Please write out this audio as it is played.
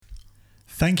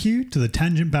Thank you to the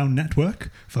Tangent Bound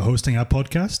Network for hosting our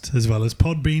podcast, as well as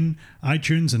Podbean,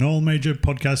 iTunes, and all major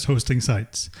podcast hosting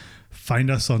sites.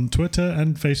 Find us on Twitter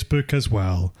and Facebook as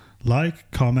well. Like,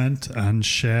 comment, and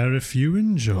share if you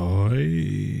enjoy.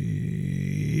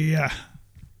 Yeah.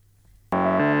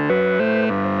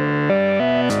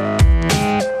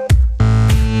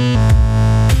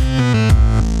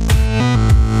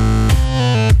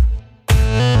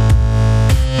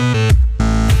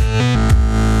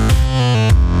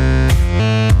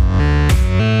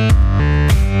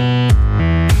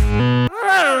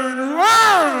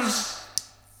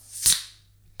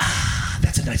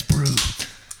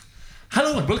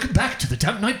 Welcome back to the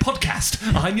Damp Night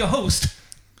Podcast. I'm your host,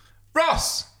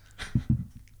 Ross.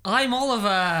 I'm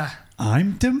Oliver.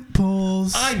 I'm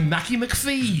Dimples. I'm Mackie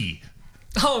McPhee.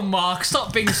 Oh, Mark,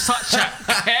 stop being such a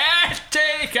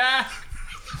caretaker.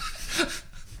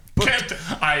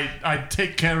 I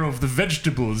take care of the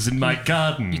vegetables in my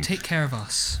garden. You take care of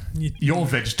us. Your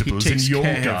vegetables in your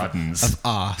gardens. Of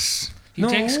us. He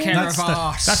takes care of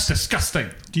us. That's disgusting.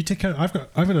 Do you take care? I've got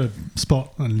a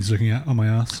spot that he's looking at on my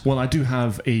arse. Well, I do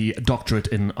have a doctorate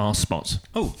in arse spots.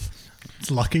 Oh,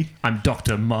 it's lucky. I'm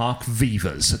Dr. Mark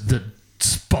Vivers, the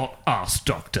spot arse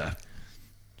doctor.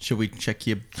 Shall we check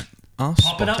your arse?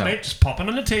 Pop it out, mate. Just pop it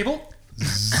on the table.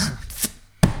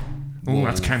 Oh,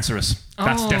 that's cancerous.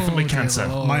 That's definitely cancer.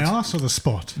 Lord. My arse or the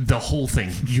spot? The whole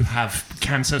thing. You have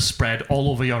cancer spread all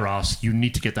over your arse. You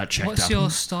need to get that checked out. What's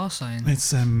your star sign?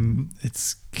 It's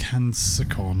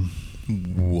Cancercorn.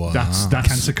 What? That's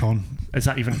Cancercorn. Is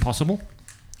that even possible?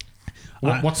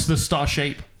 What's the star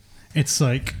shape? It's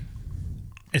like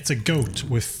it's a goat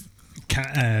with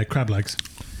crab legs.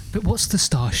 But what's the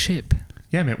star ship?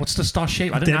 Yeah, mate. What's the star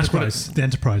shape? I The didn't ask what Enterprise. The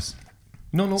Enterprise.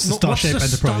 No. It's the Starship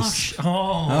Enterprise.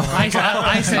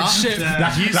 I said ship.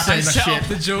 I set up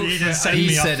the joke. He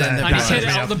said I just hit it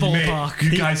out of the Mate, ballpark.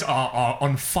 you guys are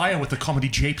on fire with the comedy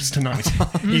japes tonight.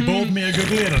 He bowled me a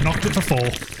goodly and I knocked it for 4.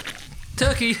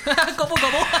 Turkey. Gobble,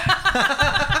 gobble.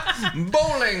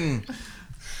 Bowling.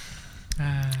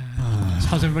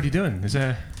 How's everybody doing?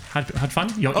 Had fun?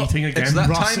 You're eating again? It's that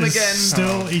Ross time is again.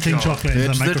 still eating chocolate in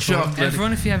It's the the microphone. chocolate.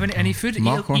 Everyone, if you have any food,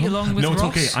 Mark, eat along with No, it's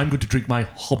Ross. okay. I'm going to drink my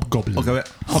hobgoblin. Okay.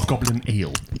 Hobgoblin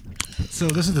ale. So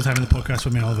this is the time of the podcast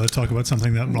where me and Oliver talk about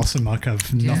something that Ross and Mark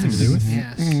have nothing to do with.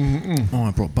 Yes. Oh,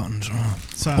 I brought buttons. Oh.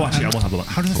 So, Well, actually, I will have a look.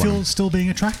 How does it feel still being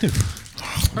attractive?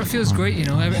 It feels great, you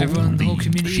know. Everyone, the whole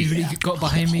community really got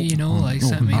behind me, you know. Like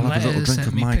sent me I'll have a little letters, drink sent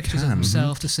of me my pictures of can.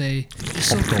 himself to say it's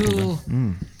so cool.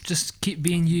 Just keep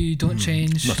being you. Don't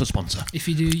change. Not a sponsor. If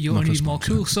you do, you're Not a only more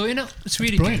sponsor. cool. So you know, it's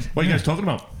really Brilliant. good. What are you guys talking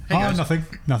about? Oh, nothing.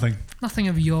 Nothing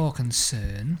of your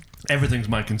concern. Everything's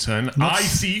my concern. I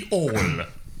see all.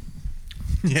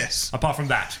 Yes. Apart from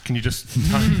that, can you just...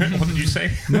 what did you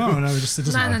say? No, it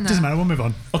doesn't matter. No. Doesn't matter. We'll move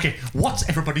on. Okay, what's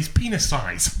everybody's penis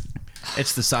size?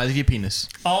 It's the size of your penis.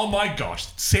 Oh my gosh,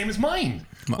 same as mine.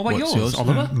 What about What's yours, yours?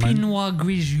 Oliver? Pinot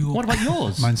Grigio. What about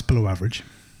yours? Mine's below average.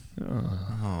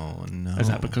 Oh, no. Is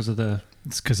that because of the...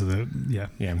 It's because of the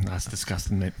Yeah, that's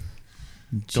disgusting, mate.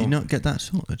 Did you not get that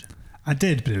sorted? I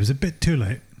did, but it was a bit too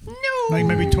late. No. Like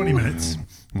maybe 20 minutes.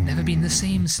 Never been the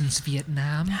same since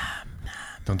Vietnam.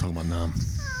 Don't talk about Nam.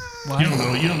 Why?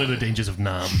 You don't know the dangers of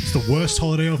Nam. It's the worst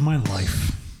holiday of my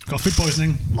life. Got food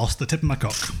poisoning, lost the tip of my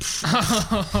cock.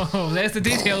 Oh, there's the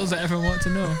details that everyone wants to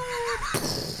know.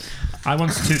 I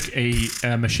once took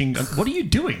a machine gun... What are you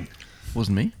doing?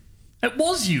 Wasn't me. It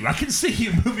was you. I can see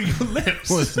you moving your lips.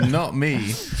 Well, it's not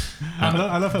me. I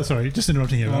love how, sorry, just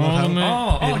interrupting you. I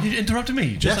love how, you interrupted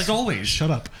me, just like always.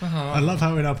 shut up. I love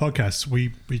how in our podcasts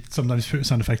we sometimes put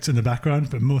sound effects in the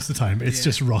background, but most of the time it's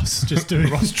just Ross just doing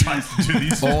Ross tries to do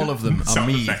these All of them are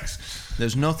sound me. effects.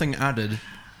 There's nothing added.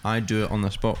 I do it on the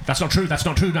spot. That's not true. That's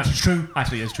not true. That's true.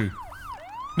 Actually, it's true.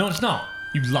 No, it's not.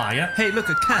 You liar. Hey, look,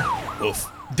 a cat.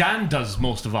 Oof. Dan does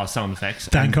most of our sound effects.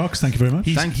 Dan and Cox, thank you very much.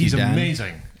 He's Dan.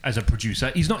 amazing as a producer.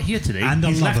 He's not here today. And a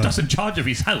He's left lover. us in charge of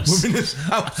his house. We're in his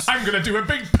house. I'm going to do a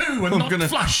big poo and I'm not gonna-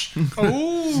 flush. I'm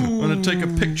going to take a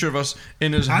picture of us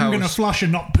in his house. I'm going to flush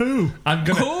and not poo. I'm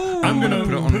going to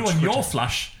Put it on poo on your Twitter.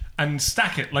 flush and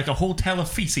stack it like a hotel of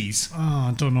feces. Oh,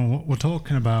 I don't know what we're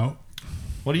talking about.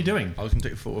 What are you doing? I was going to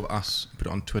take a photo of us, put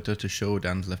it on Twitter to show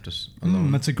Dan's left us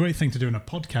alone. That's a great thing to do in a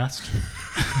podcast.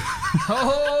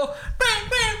 Oh,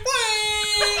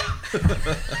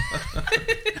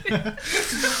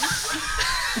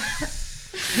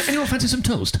 Anyone fancy some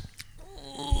toast?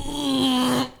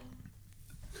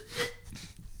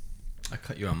 I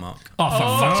cut you out, Mark. Oh,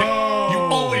 for fuck's sake. You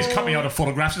always cut me out of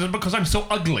photographs. Is it because I'm so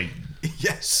ugly?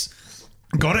 Yes.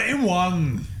 Got it in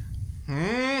one. Do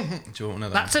you want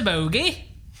another? that's a bogey.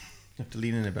 You have to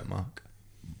lean in a bit, Mark.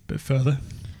 Bit further.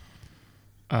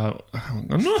 If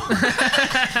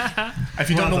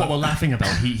you don't know what we're laughing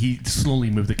about, he slowly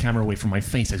moved the camera away from my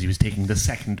face as he was taking the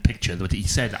second picture that he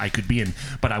said I could be in,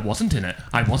 but I wasn't in it.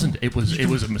 I wasn't. It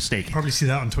was a mistake. Probably see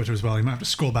that on Twitter as well. You might have to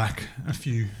scroll back a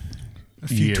few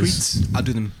Years. tweets. I'll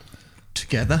do them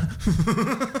together.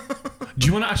 Do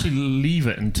you want to actually leave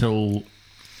it until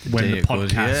when day the it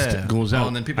goes, podcast goes out? Oh,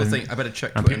 and then people think I better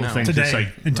check and Twitter people now. think Today.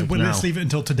 it's like Let's now. leave it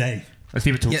until today. Let's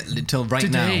leave it till until right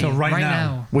Today, now. Till right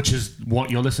now. which is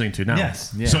what you're listening to now.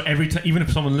 Yes. Yeah. So every time, even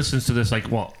if someone listens to this, like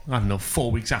what, I don't know,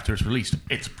 4 weeks after it's released,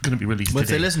 it's going to be released Well, if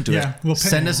today. they listen to Yeah, it, we'll pin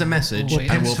send it. us a message. We'll We'll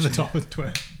pin and pin we'll, to the top with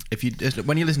Twitter. if you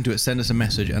when you listen to it, send us a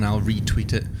message, and I'll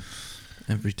retweet it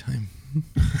every time.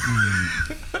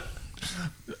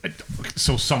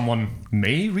 So someone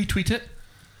may retweet it.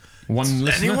 One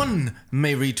listener. Anyone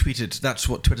may retweet it. That's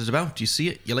what Twitter's about. You see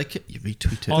it, you like it, you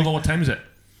retweet it. Although, what time is it?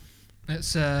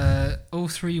 It's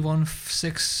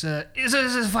 0316. Is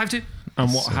it 52?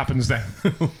 And what happens then?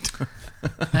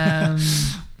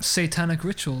 Satanic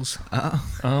rituals.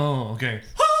 Oh, okay.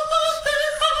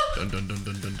 Dun dun dun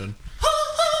dun dun dun.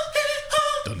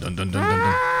 Dun dun dun dun dun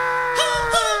dun.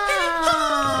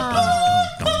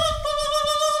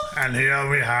 And here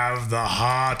we have the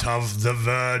heart of the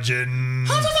Virgin.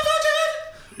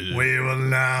 We will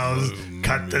now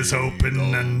cut this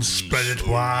open and spread it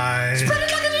wide.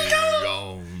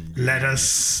 Let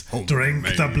us drink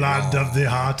the blood of the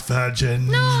heart virgin.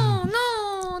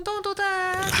 No, don't do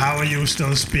that. How are you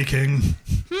still speaking?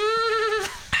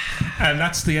 And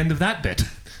that's the end of that bit.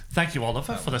 Thank you,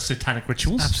 Oliver, for the satanic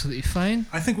rituals. Absolutely fine.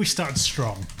 I think we started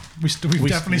strong. We've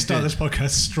definitely started this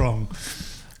podcast strong.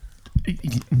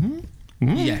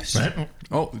 Yes. Right?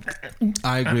 Oh,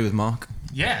 I agree with Mark.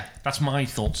 Yeah, that's my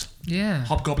thoughts. Yeah.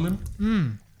 Hobgoblin.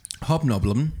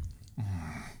 Hobnoblin.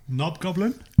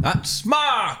 Knobgoblin? That's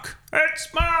Mark.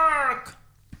 It's Mark.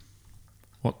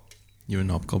 What? You're a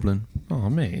knobgoblin. Oh,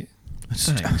 mate.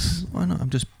 Thanks. Why not? I'm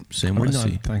just saying what I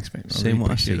see. Thanks, mate. I Saying really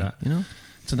what I appreciate see. that. You know,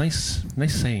 It's a nice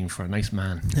saying for a nice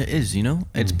man. it is. You know,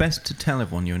 it's best to tell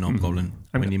everyone you're a knobgoblin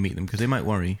when you meet them because they might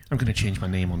worry. I'm going to change my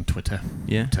name on Twitter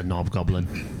Yeah, to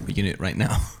Knobgoblin. but you do it right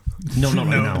now. No, not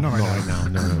right No, now. not Not right right now.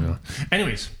 No.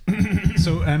 Anyways,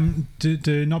 So,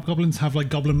 do knobgoblins have like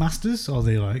goblin masters, or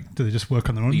do they just work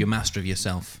on their own? You're master of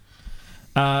yourself.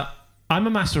 I'm a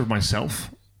master of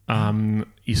myself.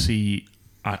 You see,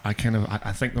 I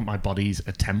think that my body's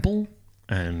a temple,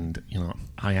 and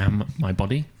I am my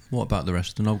body. What about the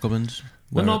rest of the knobgoblins?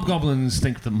 The knobgoblins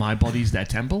think that my body's their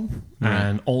temple,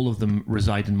 and all of them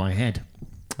reside in my head.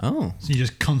 Oh, So you're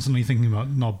just constantly thinking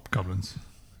about knobgoblins.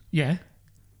 Yeah,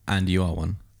 and you are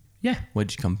one. yeah.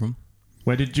 Where'd you come from?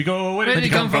 Where did you go? Where did you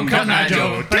come from, Cotton Eye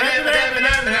Joe?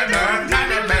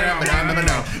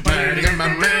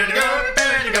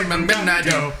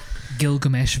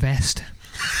 Gilgamesh vest.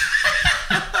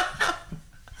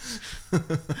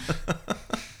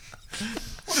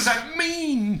 What does that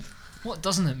mean? What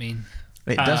doesn't it mean?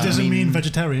 It Doesn't mean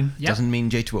vegetarian. Yep. Doesn't mean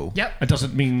J2O. Yep. It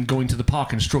doesn't mean going to the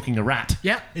park and stroking a rat.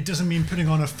 Yep. It doesn't mean putting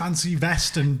on a fancy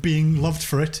vest and being loved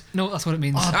for it. No, that's what it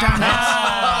means. Oh, damn it!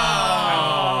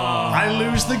 I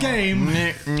lose the game.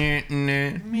 Speaking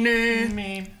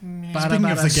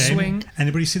of the game, Swing.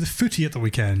 anybody see the footy at the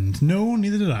weekend? No,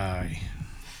 neither did I.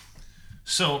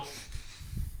 So,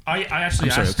 I actually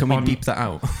I'm sorry, asked can we on, beep that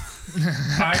out?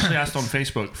 I actually asked on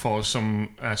Facebook for some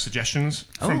suggestions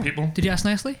from people. Did you ask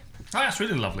nicely? Oh, that's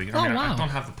really lovely. I Wow. don't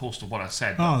have the post of what I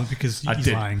said. Oh, because I he's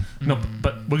did. lying. No,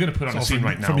 but we're going to put on a It's scene from,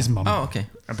 right now from his mum. Oh, okay.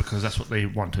 because that's what they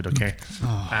wanted. Okay. Can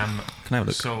I have a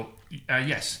look? So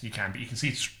yes, you can, but you can see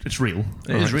it's real.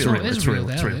 It is real. Oh, it is It's real.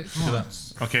 It's There, real. look. So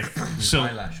that's Okay. So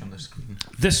eyelash on the screen.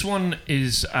 this one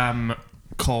is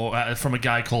called from a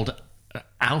guy called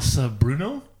Alsa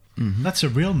Bruno. That's a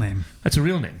real name. That's a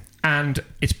real name. And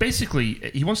it's basically,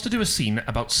 he wants to do a scene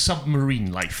about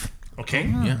submarine life. Okay?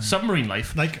 Yeah. Submarine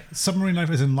life. Like submarine life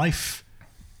as in life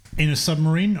in a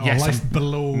submarine or Yes, life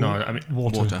below No, I mean,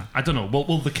 water. I don't know.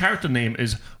 Well, the character name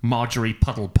is Marjorie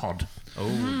Puddlepod.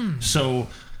 Oh. So,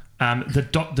 the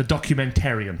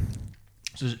documentarian.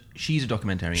 So she's a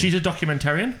documentarian. She's a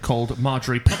documentarian called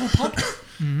Marjorie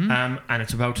Puddlepod. And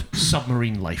it's about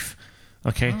submarine life.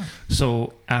 Okay,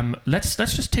 so let's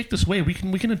just take this away. We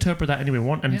can interpret that any way we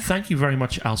want. And thank you very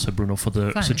much, Alsa Bruno, for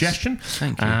the Thanks. suggestion.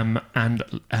 Thank you. And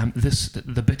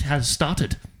the bit has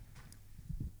started.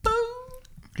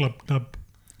 Glub, glub.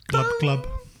 Glub, glub.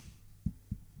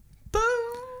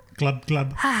 Glub,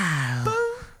 glub.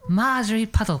 Marjorie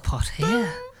Puddlepot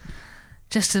here.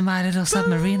 Just in my little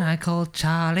submarine I call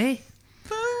Charlie.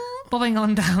 Bobbing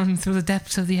on down through the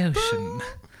depths of the ocean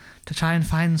to try and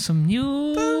find some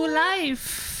new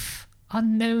life.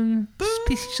 Unknown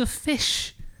species of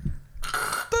fish.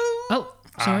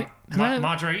 Sorry. Hello?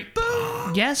 Marjorie.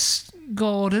 Yes,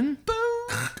 Gordon.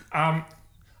 I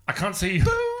can't see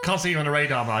you on the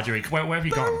radar, Marjorie. Where have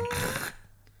you gone?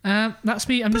 That's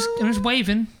me. I'm just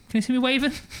waving. Can you see me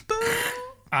waving?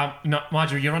 No,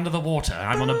 Marjorie, you're under the water.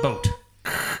 I'm on a boat.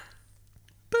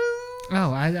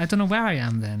 Oh, I don't know where I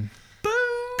am then.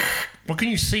 What can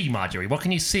you see, Marjorie? What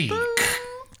can you see?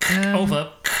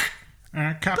 Over.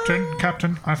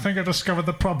 Captain, I think I discovered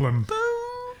the problem.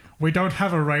 We don't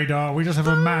have a radar, we just have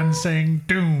a man saying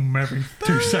doom every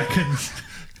 2 seconds.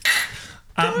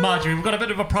 Marjorie, we've got a bit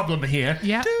of a problem here.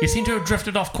 Yeah. You seem to have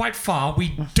drifted off quite far.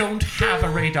 We don't have a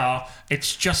radar.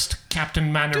 It's just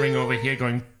Captain Mannering over here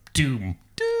going doom.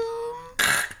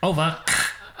 Over.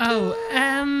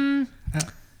 Oh,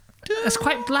 it's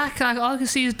quite black. All I can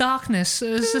see is darkness.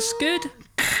 Is this good?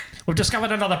 We've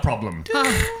discovered another problem.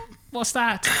 Oh, what's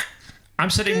that? I'm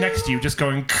sitting next to you just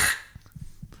going...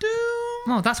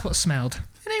 Oh, that's what smelled.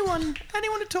 Anyone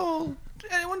at all?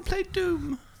 Anyone play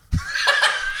Doom?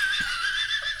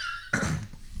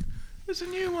 There's a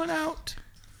new one out.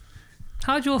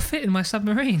 How'd you all fit in my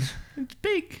submarine? It's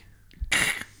big.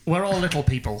 We're all little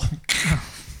people.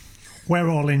 We're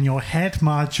all in your head,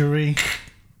 Marjorie.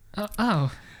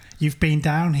 Oh. You've been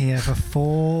down here for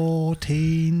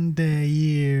 14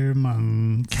 year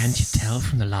months. Can't you tell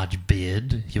from the large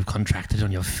beard you've contracted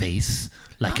on your face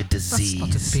like a disease?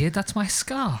 That's not a beard, that's my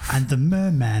scarf. And the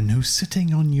merman who's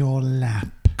sitting on your lap.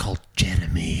 Called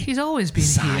Jeremy. He's always been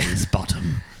here. Size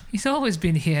bottom. He's always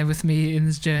been here with me in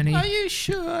this journey. Are you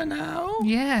sure now?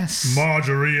 Yes.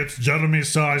 Marjorie, it's Jeremy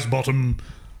Sizebottom.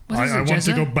 What is it, I want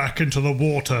to Jezza? go back into the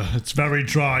water. It's very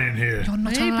dry in here. You're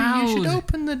not Maybe allowed. you should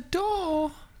open the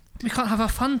door. We can't have our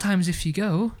fun times if you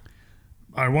go.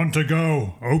 I want to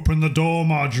go. Open the door,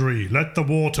 Marjorie. Let the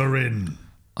water in.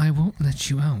 I won't let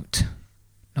you out.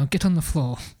 Now get on the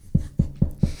floor.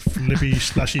 Flippy,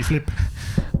 splashy flip.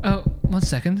 Oh, 1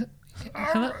 second.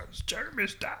 Hello? It's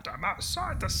Jeremy's dad. I'm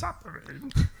outside the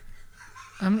submarine.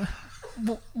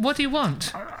 What do you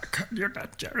want? Can you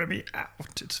let Jeremy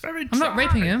out? It's very dry. I'm not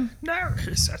raping him. No,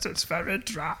 he says it's very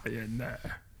dry in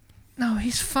there. No,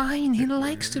 he's fine. He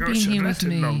likes to be in here with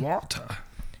me. water.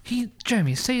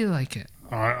 Jeremy, say you like it.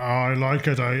 I like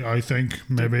it, I think,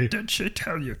 maybe. Did she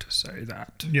tell you to say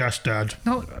that? Yes, Dad.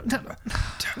 No,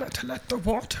 Tell her to let the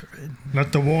water in.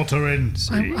 Let the water in.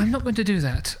 I'm not going to do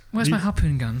that. Where's my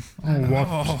harpoon gun? Oh,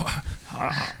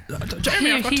 what? Jamie,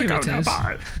 Here- I've got to here go it now. is.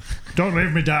 Bye. Don't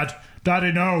leave me, Dad.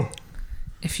 Daddy, no.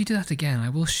 If you do that again, I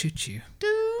will shoot you.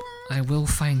 I will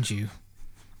find you.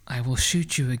 I will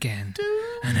shoot you again.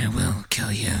 And I will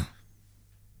kill you.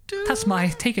 That's my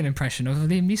taken impression of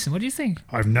Liam Neeson. What do you think?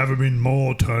 I've never been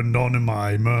more turned on in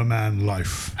my merman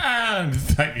life. And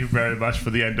thank you very much for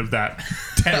the end of that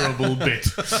terrible bit.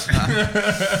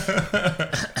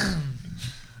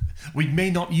 We may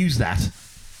not use that,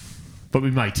 but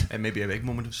we might. It may be a big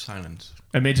moment of silence.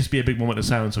 It may just be a big moment of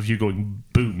silence of you going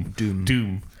boom, Doom.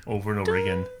 doom, over and over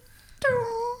again.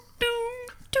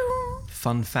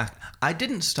 Fun fact, I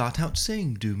didn't start out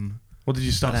saying Doom. What did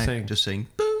you start but I saying? just saying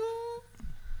Boo.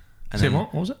 And Say then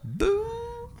what? What was it? Boo.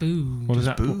 Boo. What does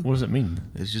that? boo. What does it mean?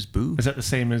 It's just Boo. Is that the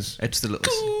same as? It's the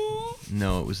little...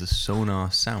 No, it was the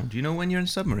sonar sound. You know when you're in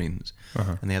submarines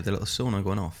and they have the little sonar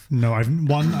going off? No, I've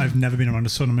never been around a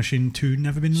sonar machine. Two,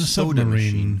 never been in a Soda submarine.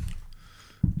 machine.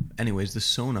 Anyways, the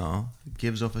sonar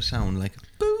gives off a sound like a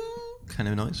boo kind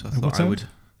of noise. So I what thought I sound? would...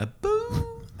 A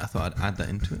boo. I thought I'd add that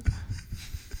into it. I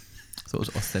thought it was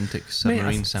authentic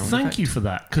submarine Mate, sound Thank effect. you for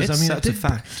that, because I It's mean, such a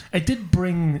fact. It did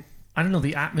bring, I don't know,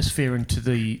 the atmosphere into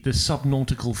the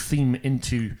subnautical theme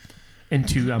into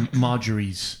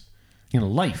Marjorie's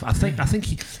life. I think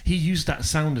he used that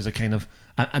sound as a kind of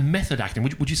a method acting.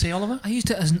 Would you say, Oliver? I used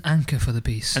it as an anchor for the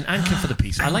piece. An anchor for the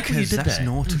piece. I like what you Because did that's there.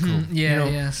 nautical. Yeah, you know-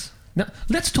 yes. Now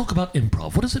let's talk about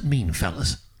improv. What does it mean,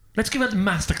 fellas? Let's give a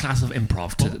masterclass of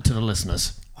improv to the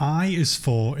listeners. I is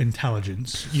for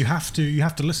intelligence. You have to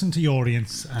listen to your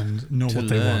audience and know To what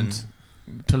they learn. want.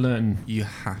 To learn, You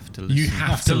have to listen. you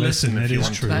have to listen if It you is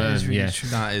want true. to That learn. is really yeah. true.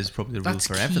 That is probably the rule That's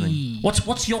for everything. key.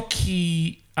 What's your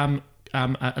key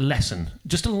a lesson?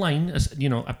 Just a line, as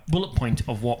a bullet point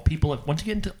of what people want to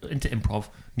get into improv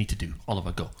need to do.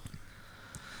 Oliver, go.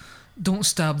 Don't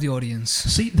stab the audience.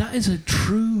 See, that is a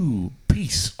true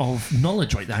piece of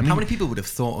knowledge right there. I mean, How many people would have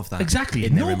thought of that? exactly?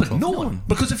 in their Nobody, improv? no one.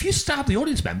 Because if you stab the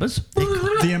audience members,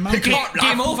 The amount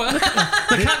Game over.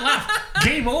 they can't laugh.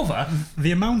 Game over.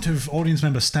 the amount of audience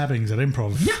member stabbings at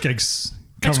improv gigs.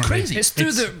 That's currently, crazy. It's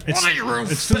through the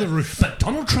It's through the roof. But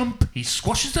Donald Trump, he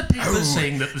squashes the papers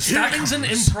saying that the stabbings in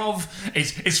improv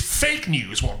is fake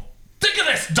news. Well, think of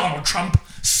this, Donald Trump.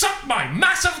 Suck my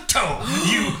massive toe,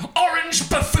 you orange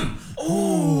buffoon.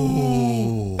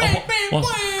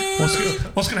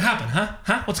 What's going to happen,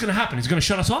 huh? What's going to happen? He's going to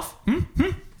shut us off?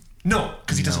 No,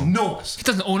 because he doesn't know us. He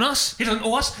doesn't own us. He doesn't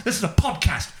owe us. This is a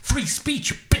podcast. Free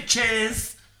speech,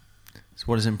 bitches. So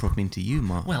what does improv mean to you,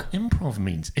 Mark? Well, improv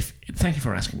means thank you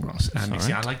for asking, Ross. And you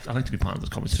see, I like to be part of this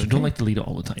conversation. I don't like to lead it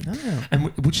all the time. Oh.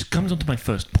 And which comes on to my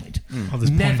first point. Oh, there's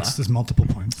points. There's multiple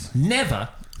points. Never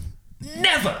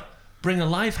bring a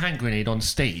live hand grenade on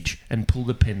stage and pull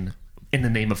the pin in the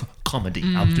name of comedy.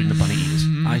 I was doing the bunny ears.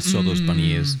 I saw those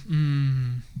bunny ears.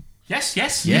 Yes.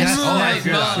 Oh, my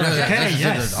God. Okay,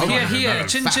 yes. Here,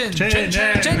 chin chin. Chin,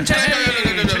 chin. Chin chin.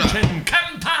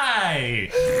 Kanpai.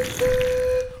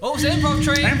 Oh, it's improv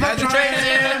train.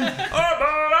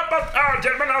 Oh,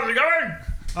 gentlemen, how's it going?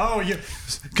 Oh,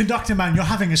 conductor man, you're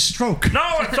having a stroke. No,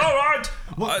 it's all right.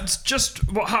 It's just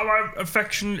how I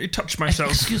affectionately touch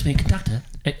myself. Excuse me, conductor.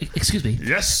 Excuse me.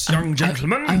 Yes, young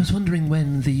gentleman. I was wondering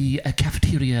when the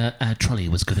cafeteria trolley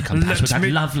was going to come past with that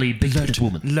lovely big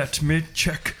woman. Let me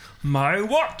check my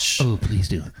watch. Oh, please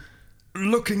do.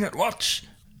 Looking at watch.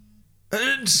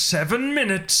 7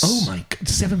 minutes. Oh my God,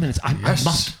 7 minutes. I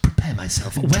must prepare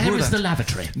myself. Where is the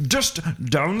lavatory? Just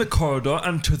down the corridor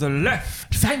and to the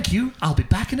left. Thank you. I'll be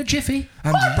back in a jiffy.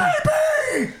 And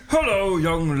baby! Hello,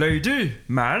 young lady.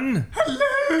 Man.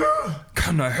 Hello.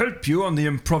 Can I help you on the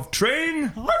improv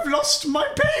train? I've lost my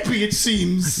baby, it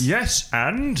seems. Yes,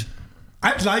 and?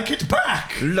 I'd like it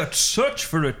back. Let's search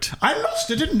for it. I lost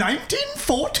it in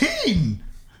 1914.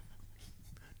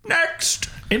 Next.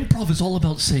 Improv is all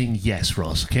about saying yes,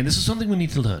 Ross. Okay, this is something we need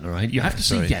to learn, all right? You have to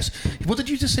say yes. What did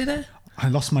you just say there? I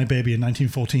lost my baby in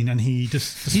 1914 and he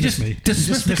just dismissed me.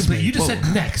 Dismissed me completely. You just said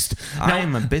next. Now,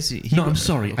 I'm busy. I'm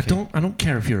sorry. Okay. I don't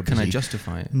care if you're busy. Can I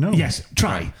justify it? No. Yes,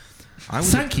 try.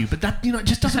 Thank you, but that it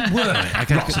just doesn't work,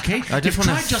 Ross, okay? You've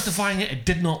tried justifying it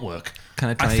think not work. Can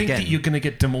I try I think again? that you're going to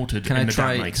get demoted in the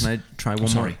damn nights. Can I try one more?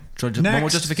 Sorry. One more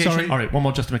justification? Sorry. All right, one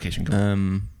more justification.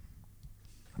 Go.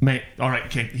 Mate, all right,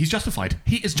 okay. He's justified.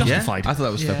 He is justified. I thought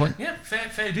that was a fair point. Yeah,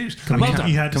 fair dues.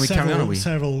 He had Can we carry on, are we?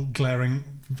 several glaring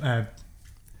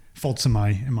faults in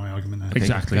my argument there.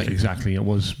 Exactly. It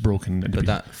was broken. But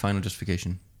that final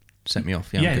justification set me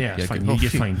off. Yeah, fine. good.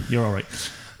 You're fine. You're all right.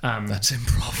 That's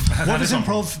improv. What does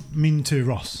improv mean to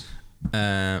Ross?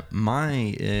 To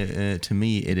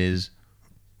me, it is,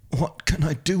 what can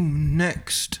I do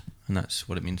next? And that's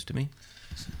what it means to me.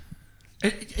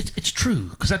 It's true,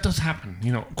 because that does happen,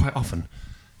 quite often.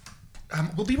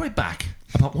 We'll be right back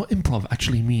about what improv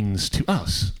actually means to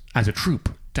us as a troupe,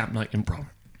 Damp Night Improv,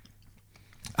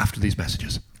 after these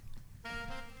messages.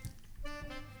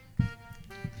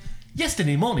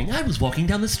 Yesterday morning, I was walking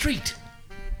down the street.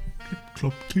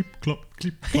 Clop, clip, clop,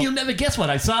 clip, clop. You'll never guess what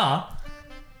I saw.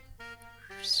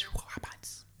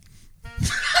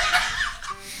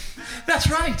 That's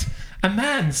right. A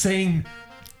man saying...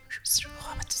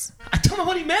 I don't know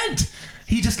what he meant.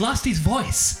 He just lost his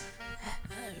voice.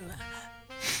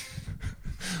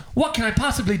 What can I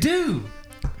possibly do?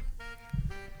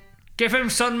 Give him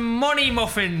some money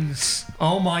muffins.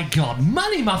 Oh my God,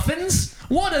 money muffins?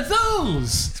 What are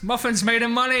those? It's muffins made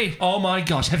of money. Oh my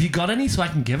gosh, have you got any so I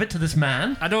can give it to this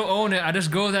man? I don't own it. I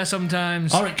just go there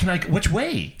sometimes. All right, which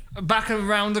way? Back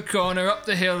around the corner, up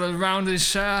the hill, around the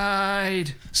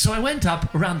side. So I went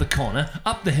up around the corner,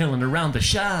 up the hill and around the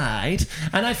side,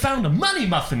 and I found a money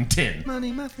muffin tin.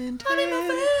 Money muffin.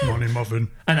 Money muffin.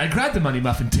 And I grabbed the money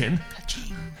muffin tin,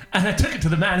 and I took it to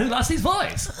the man who lost his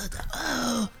voice.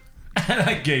 And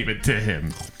I gave it to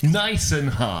him, nice and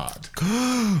hard.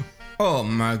 Oh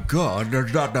my God,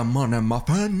 is that the money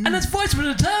muffin? And his voice was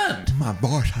returned. My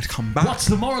voice has come back. What's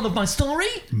the moral of my story?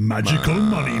 Magical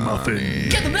money muffin.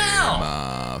 Get them now!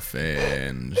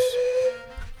 Muffins.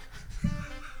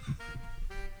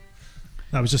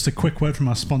 That was just a quick word from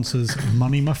our sponsors,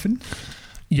 Money Muffin.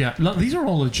 Yeah, look, these are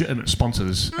all legitimate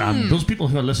sponsors. Those people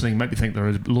who are listening might be thinking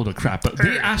they're a load of crap, but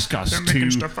they ask us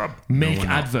to make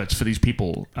adverts for these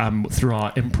people through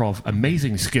our improv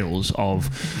amazing skills of,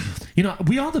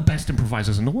 we are the best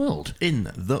improvisers in the world. In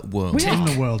the world. We are. In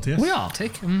the world, yes. We are.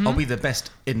 Are we the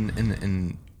best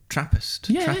in Trappist?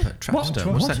 Yeah. Trapster.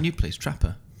 What? What's that new place?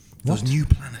 Trapper. Those new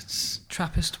planets.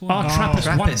 Trappist one. Oh, Trappist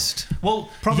one. Trappist. Well,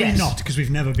 Probably yes. not, because we've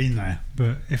never been there.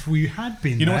 But if we had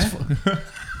been You know there... what's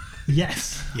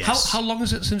Yes. How long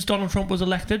is it since Donald Trump was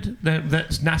elected that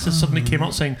NASA suddenly came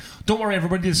out saying, don't worry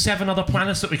everybody, there's 7 other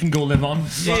planets that we can go live on?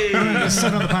 There's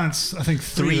 7 other planets, I think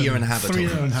 3 are inhabitable. 3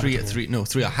 are inhabitable.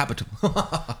 3 are habitable.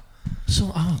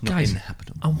 So, guys,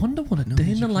 inhabitable. I wonder what a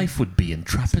day in the life would be in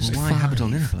Trappist 5.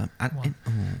 habitable?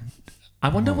 I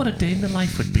wonder what a day in the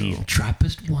life would be in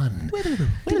Trappist 1.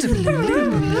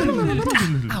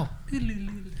 Ow.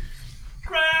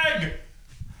 Greg!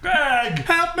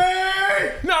 Help me!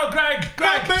 No, Greg!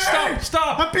 Help me!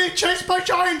 Stop! I'm being chased by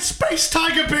giant space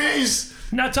tiger bees!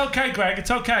 No, it's okay, Greg.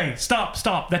 It's okay. Stop.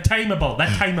 They're tameable.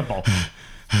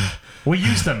 We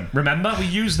use them. Remember, we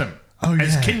use them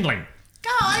as kindling.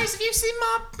 Guys, have you seen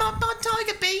my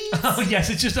tiger bees? Oh yes,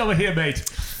 it's just over here, mate.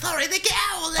 Sorry, they get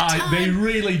out all the time. They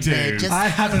really do. They're just- I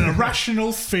have an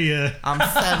irrational fear. I'm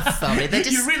so sorry. They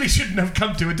just... You really shouldn't have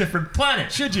come to a different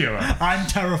planet, should you? I'm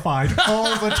terrified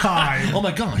all the time. Oh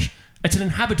my gosh, it's an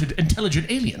inhabited,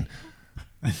 intelligent alien.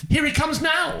 Here he comes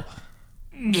now.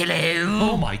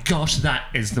 Hello. Oh my gosh, that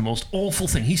is the most awful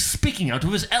thing. He's speaking out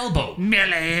of his elbow.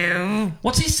 Hello.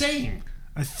 What's he saying?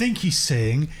 I think he's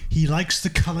saying he likes the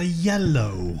colour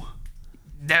yellow.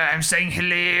 No, I'm saying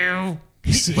hello.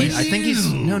 Wait, I think he's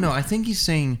I think he's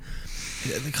saying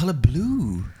the color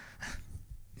blue.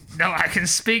 No, I can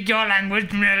speak your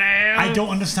language, hello. I don't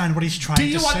understand what he's trying Do to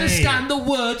you say. understand the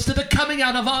words that are coming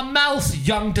out of our mouth,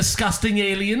 young disgusting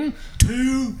alien?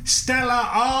 To Stella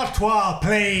Artois,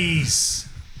 please.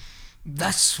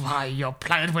 That's why your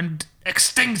planet went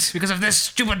extinct because of this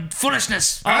stupid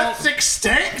foolishness. Earth's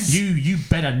extinct? You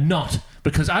better not,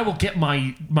 because I will get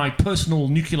my personal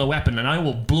nuclear weapon and I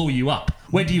will blow you up.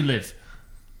 Where do you live?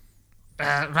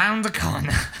 Round the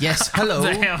corner. Yes, hello.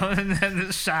 The hill on the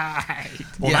other side.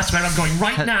 Well, Yes. that's where I'm going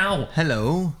right now.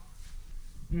 Hello.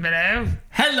 Hello.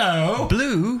 Hello.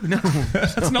 Blue? No.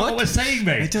 That's not what we're saying,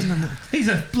 mate. It doesn't. He's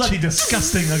a bloody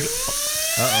disgusting.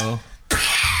 Uh-oh.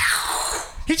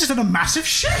 He's just in a massive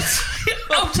shit.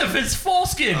 Out of his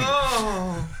foreskin.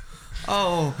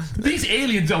 Oh. These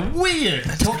aliens are weird.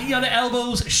 Talking out of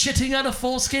elbows, shitting out of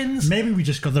foreskins. Maybe we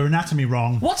just got their anatomy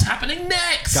wrong. What's happening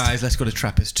next? Guys, let's go to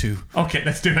Trappist 2. Okay,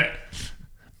 let's do it.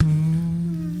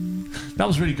 That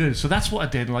was really good. So that's what a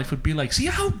day in life would be like. See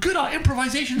how good our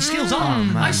improvisation skills are.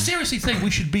 I seriously think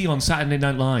we should be on Saturday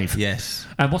Night Live. Yes.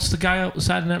 And what's the guy out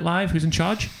Saturday Night Live who's in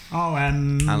charge? Oh,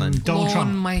 Alan. Donald Lorne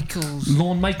Trump. Michaels.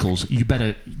 Lorne Michaels. You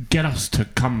better get us to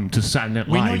come to Saturday Night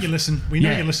We Live. know you listen. We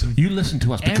know you listen. You listen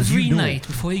to us because Every you know, night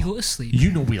before you go to sleep.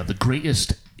 you know we are the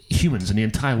greatest humans in the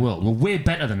entire world. We're way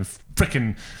better than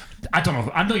frickin'. I don't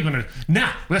know. I'm not even gonna.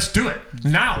 Now, let's do it.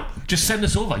 Now, just send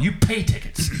us over. You pay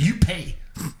tickets. You pay.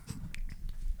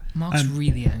 Mark's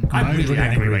really angry. I'm really really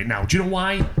angry angry. right now. Do you know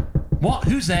why? What?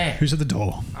 Who's there? Who's at the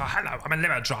door? Oh, hello, I'm a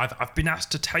limo driver. I've been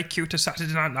asked to take you to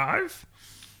Saturday Night Live.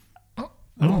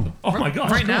 Oh my gosh!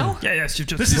 Right cool. now? Yeah, yes, you've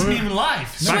just... This isn't even live.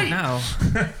 Right Sweet. now.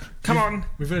 Come on,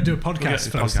 We've got to do a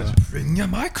podcast We'll first. get the though. bring your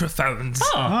microphones.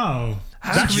 Oh.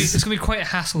 It's gonna be quite a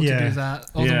hassle Yeah. to do that.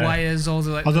 All Yeah. the wires, all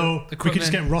the like. Although, the we could just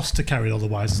get equipment. Ross to carry all the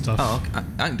wires and stuff. Oh, okay.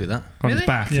 I can do that. On his Really?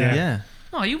 back. Yeah. Yeah.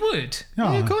 Oh, you would.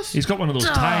 Oh. Yeah, of course. He's got one of those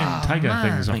tiger man.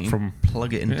 things I up can from.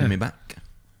 plug it into Yeah. me back.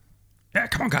 Yeah,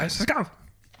 come on, guys, let's go.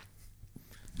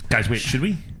 Guys, wait. Should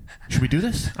we do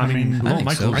this? I mean, I Lorne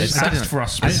think so. Michaels It's Saturday asked for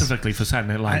us specifically for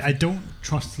Saturday Night Live. I don't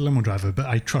trust the limo driver, but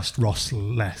I trust Ross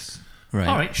less. Right.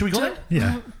 All right, should we go then?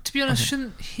 Yeah. To be honest,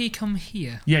 shouldn't he come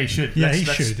here? Yeah, he should. Yeah, he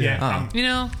should, yeah. You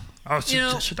know, Oh,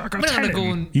 should I go we're not tell gonna him? go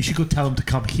and. You should go tell him to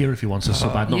come here if he wants us so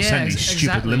bad, not Yeah, send his stupid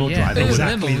exactly, limo yeah. driver Bit of with,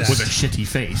 Exactly limos. that. with a shitty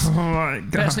face. All right,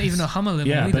 Bet guys. it's not even a Hummer limo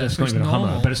Yeah, either. but it's not it's even a Hummer.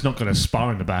 normal. But it's not got a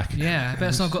spar in the back. Yeah, but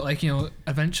it's not got like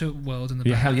Adventure World in the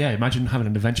Yeah, back. hell yeah. Imagine having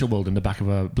an adventure world in the back of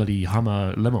a bloody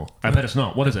Hummer limo. I bet it's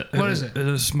not. What is it? What is it?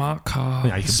 It's a smart car.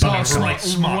 Yeah, you can Smart buy it. car. Right,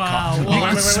 smart Wow. car. Wait, You wait,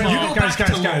 can wait, smart- wait, you go back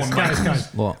to Lorne Michaels.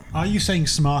 guys. What? Are you saying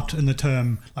smart in the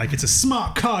term, like it's a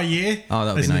smart car, yeah? Oh,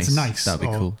 that would As be in nice. It's nice. That would be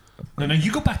or- cool. No,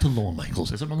 you go back to Lorne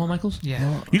Michaels. Is it Lorne Michaels?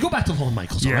 Yeah. You go back to Lorne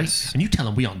Michaels, all right? Yes. And you tell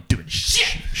him we aren't doing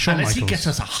shit Shawn unless he Michaels. gets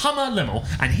us a Hummer limo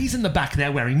and he's in the back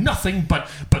there wearing nothing but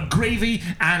gravy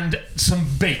and some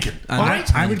bacon. And all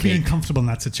right? I would be Pancake. uncomfortable in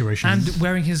that situation. And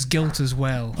wearing his guilt as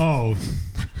well. oh,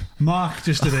 Mark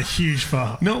just did a huge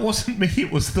fart. No, it wasn't me.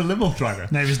 It was the limo driver.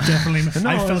 No, it was definitely. No,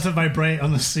 I it felt was- it vibrate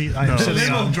on the seat. I am The sitting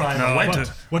limo on. driver. No, went I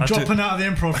to- We're I do- dropping out of the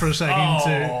improv for a second.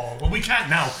 Oh, well, we can't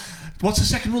now. What's the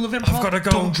second rule of improv? I've gotta go.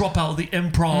 Don't drop out of the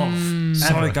improv.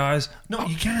 Sorry, Ever. guys. No,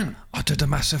 you can't. I did a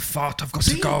massive fart. I've got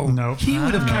See? to go. No. He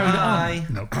would have carried it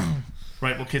on. Nope.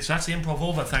 Right, well, kids, that's the improv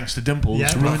over thanks to Dimples. Yeah,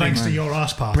 well, ruining- thanks to your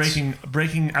ass parts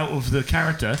breaking out of the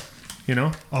character,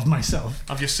 of myself.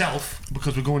 of yourself,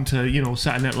 because we're going to,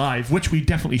 Saturday Night Live, which we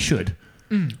definitely should.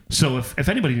 So if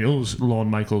anybody knows Lorne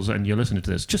Michaels and you're listening to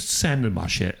this, just send them our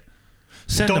shit.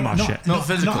 Send them our shit. Not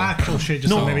physical. Not actual shit.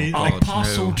 Just No, maybe like like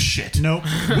parceled shit. nope.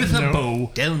 With a No.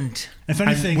 bow. Don't. If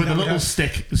anything, And with a that would little have-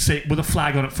 stick with a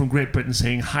flag on it from Great Britain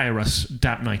saying "Hire us,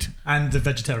 Damp Night," and the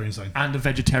vegetarian sign. and a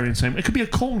vegetarian sign. It could be a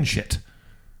corn shit,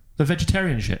 the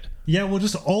vegetarian shit, Yeah, we'll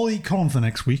just all eat corn for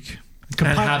next week. and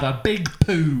have a big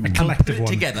poo. collective Put it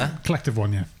one. together Collective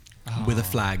one, yeah. with a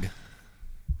flag.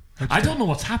 I don't know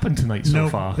what's happened tonight so No,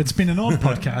 far. it's been an odd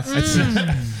podcast.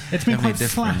 It's been quite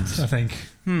flat, different. I think.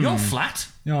 You're flat.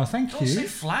 Oh, thank Don't say you.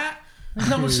 flat.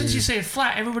 No, since you say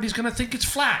flat, everybody's going to think it's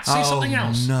flat. Say something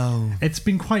else. No. It's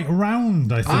been quite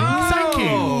round, I think. Thank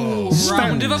you.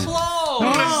 Round of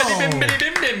applause.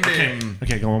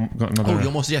 Okay, go on. Got another. Oh, you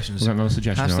got more suggestions? We've got another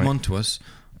suggestion. Pass them all on right. to us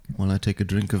while I take a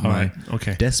drink of All my right,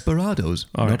 okay. Desperados.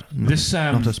 All right. Not,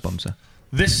 not a sponsor.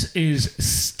 This is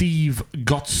Steve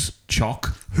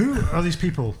Gottschalk. Who are these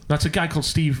people? That's a guy called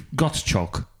Steve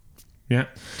Gottschalk. Yeah.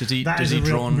 Does he That is a real-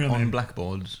 draw real on name.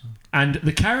 blackboards? And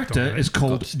the character is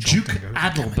called Duke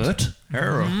Adalbert.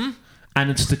 And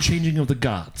it's the changing of the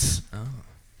guards.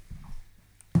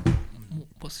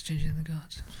 What's the changing of the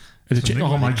guards? Is it Something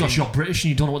oh my like gosh, you're British and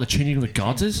you don't know what the changing of the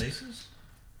guards is?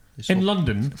 In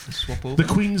London, Swap over. the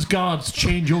Queen's Guards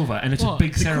change over, and it's a What?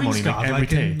 big The ceremony Queen's Guard, every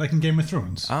day. like in Game of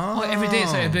Thrones. Oh, every day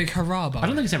it's like a big hurrah bar. I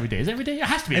don't think it's every day. Is it every day? It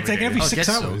has to be It's every like day. every I 6 guess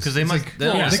so, hours. because they It's must. like- they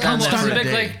yeah, always they stand can't there stand for It's a a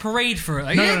big day. like parade for it.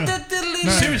 Like, No, yeah, no, no.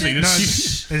 Seriously, No,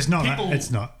 there's it's not. people,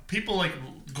 It's not. People like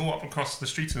go up across the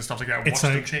streets and stuff like that and It's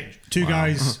watch them like change. two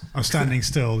guys are standing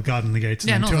still, guarding the gates, and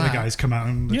Yeah, then not two other that. guys come out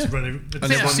and it's Yeah. ready. I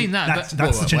think I've seen that, That's, but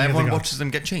that's the changing of the everyone guard. watches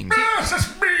them get changed. Yes,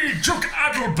 it's me, Duke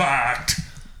Adalbert.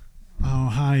 Oh,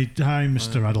 hi,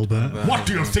 Mr. Adalbert. What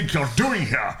do you think you're doing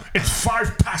here? It's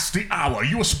 5 past the hour.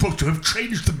 You were supposed to have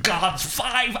changed the guards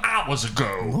 5 hours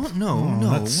ago. What? No,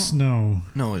 That's no. no.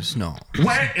 No, it's not.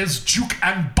 Where is Duke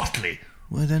and Butley?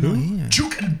 Well, they're not here.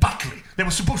 Duke and Butley. They were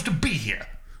supposed to be here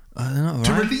They're not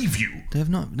to right. relieve you. They're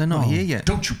not here yet.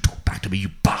 Don't you talk back to me, you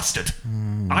bastard.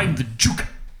 I'm the Duke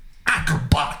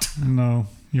Adalbert. No,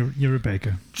 you're a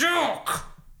baker. Duke!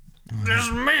 This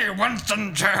is me,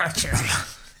 Winston Churchill.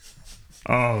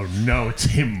 Oh, no, it's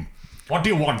him. What do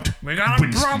you want? We got a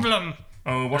Winston? problem.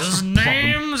 Oh, what's His the problem?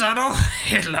 name's Adolf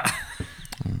Hitler.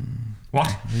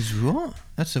 What? Is what?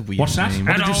 That's a weird What's that? name.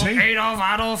 What did you say?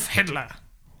 Adolf Hitler.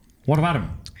 What about him?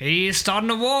 He's starting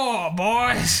a war,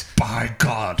 boys. By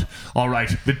God. All right,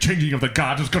 the changing of the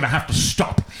guard is going to have to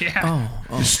stop. Yeah.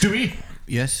 Stewie?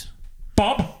 Yes.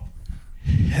 Bob?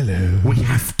 Hello. We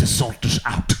have to sort this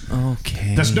out.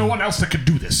 Okay. There's no one else that can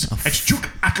do this. It's Duke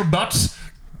Adalbert,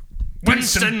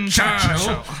 Winston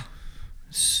Churchill.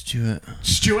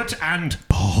 Stuart. and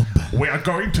Bob. We are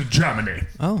going to Germany.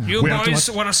 Oh. You We have to boys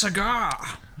want a cigar?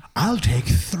 I'll take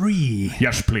 3.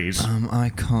 Yes, please. I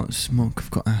can't smoke.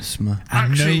 I've got asthma.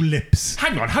 And Actually- no lips.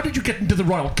 Hang on, how did you get into the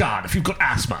Royal Guard if you've got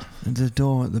asthma? The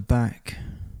door at the back.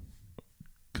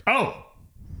 Oh.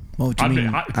 What do you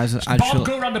mean? As an actual. Bob,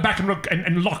 go around the back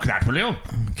and lock that, will you?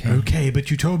 Okay. Okay, but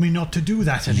you told me not to do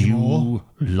that anymore.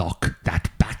 You lock that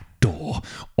back door,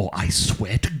 or I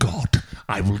swear to God,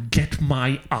 I will get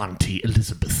my Auntie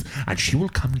Elizabeth, and she will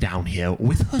come down here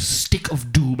with her stick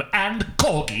of doom and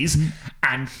corgis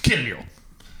and kill you.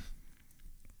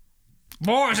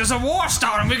 Boys, there's a war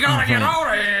starting. We gotta get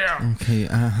out of here. Okay.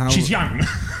 How? She's young.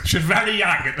 She's very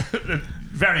young.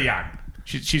 Very young.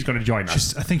 She's going to join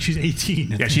us. I think she's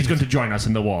 18. Yeah, she's going to join us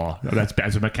in the war. That's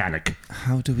as a mechanic.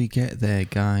 How do we get there,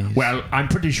 guys? Well, I'm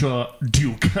pretty sure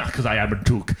Duke, because I am a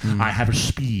Duke, I have a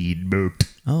speedboat.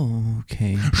 Oh,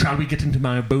 okay. Shall we get into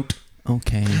my boat?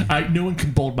 Okay. No one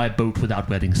can board my boat without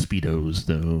wearing Speedos,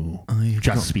 though. I've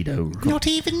Just Speedos. Not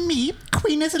even me,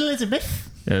 Queen Elizabeth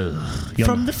You're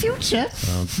from the future.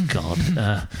 Oh, God.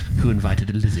 Who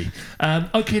invited Lizzie?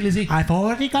 Okay, Lizzie. I've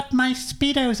already got my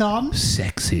Speedos on.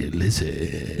 Sexy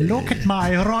Lizzie. Look at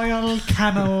my royal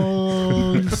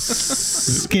camel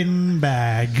skin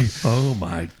bag. Oh,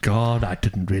 my God. I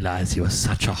didn't realize you were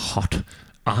such a hot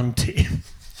auntie.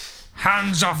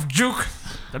 Hands off, Duke.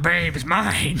 The babe is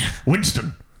mine.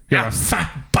 Winston, you're Yeah. a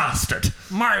fat bastard.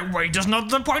 My weight is not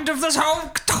the point of this whole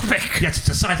topic. Yes, it's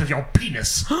the size of your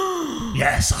penis.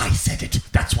 Yes, I said it.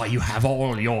 That's why you have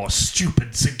all your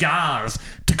stupid cigars,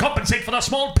 to compensate for the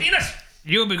small penis.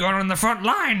 You'll be going on the front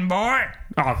line, boy.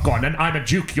 Oh, go on, then. I'm a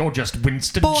Duke. You're just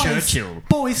Winston Churchill.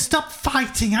 Boys, stop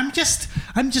fighting. I'm just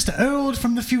old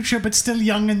from the future, but still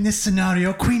young in this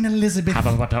scenario. Queen Elizabeth.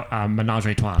 How about a menage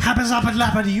a trois?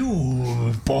 Habba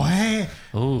you, boy.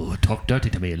 Oh, talk dirty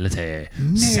to me, Lizzie.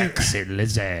 Sexy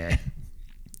Lizzie.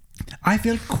 I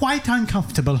feel quite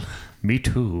uncomfortable. Me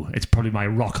too. It's probably my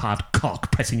rock-hard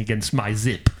cock pressing against my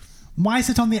zip. Why is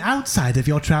it on the outside of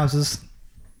your trousers?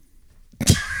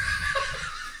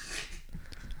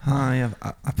 Hi.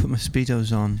 I put my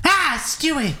Speedos on. Ah,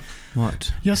 Stewie,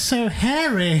 What? you're so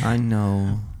hairy. I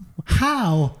know.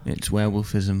 How? It's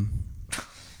werewolfism.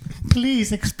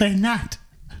 Please explain that.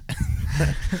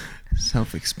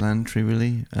 Self-explanatory,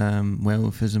 really.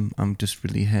 Werewolfism. I'm just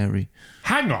really hairy.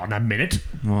 Hang on a minute.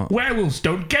 What? Werewolves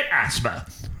don't get asthma.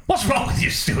 What's wrong with you,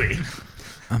 Stewie?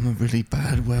 I'm a really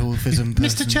bad werewolfism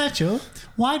person. Mr. Churchill,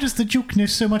 why does the Duke know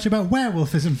so much about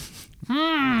werewolfism?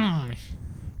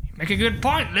 Make a good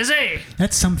point, Lizzie.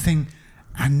 That's something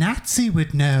a Nazi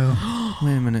would know.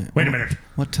 Wait a minute. Wait a minute.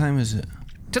 What time is it?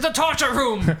 To the torture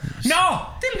room. No!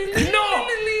 No!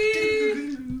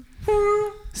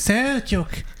 So,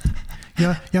 Duke,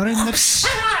 you're in the...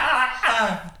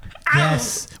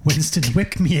 Yes, Winston,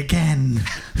 whip me again.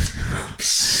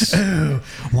 Oh,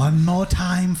 one more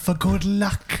time for good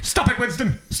luck. Stop it,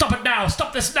 Winston! Stop it now!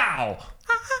 Stop this now!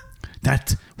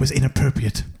 That was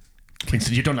inappropriate.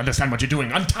 Winston, you don't understand what you're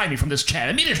doing. Untie me from this chair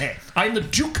immediately. I'm the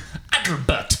Duke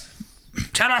Adalbert.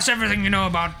 Tell us everything you know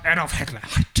about Adolf Hitler.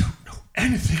 I don't know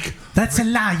anything. That's a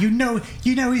lie. You know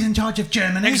he's in charge of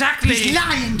Germany. Exactly. He's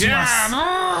lying to us.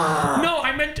 No,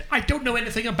 I meant I don't know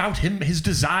anything about him, his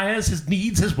desires, his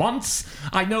needs, his wants.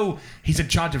 I know he's in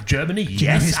charge of Germany. Do you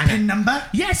know his PIN number?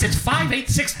 Yes, it's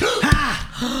 586.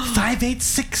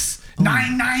 586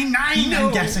 999,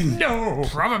 I'm guessing. No.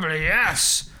 Probably,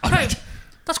 yes. All Hey, right.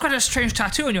 that's quite a strange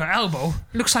tattoo on your elbow.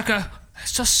 Looks like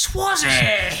it's a Swazi.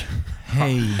 Hey,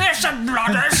 It's a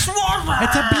bloody Swazi.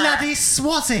 It's a bloody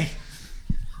Swazi.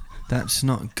 that's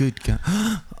not good, guys.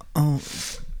 Oh,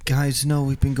 guys, no,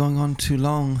 we've been going on too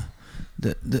long.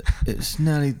 It's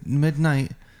nearly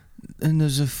midnight, and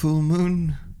there's a full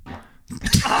moon.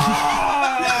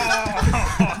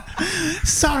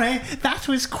 Sorry, that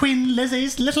was Queen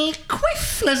Lizzie's little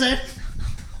quiff, Lizzie.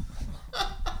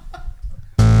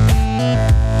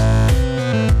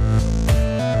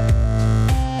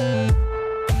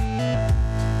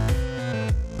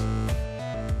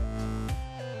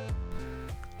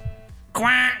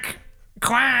 Quack,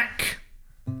 quack.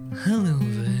 Hello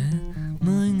there.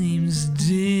 My name's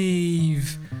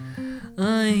Dave.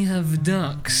 I have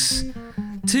ducks.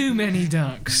 Too many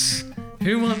ducks.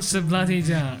 Who wants a bloody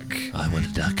duck? I want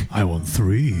a duck. I want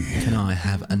 3. Can I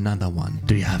have another one?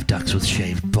 Do you have ducks with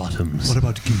shaved bottoms? What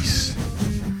about geese?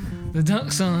 The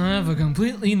ducks I have are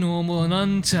completely normal and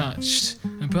untouched,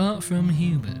 apart from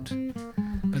Hubert.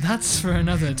 But that's for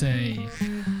another day.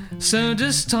 So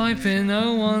just type in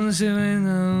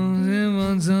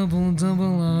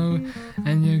 01080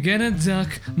 and you get a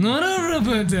duck, not a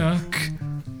rubber duck.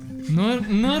 Not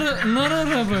a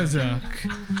rubber duck.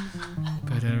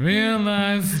 But a real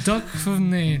life duck of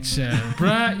nature,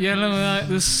 bright yellow like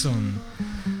the sun.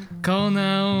 Call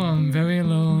now, I'm very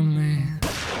lonely.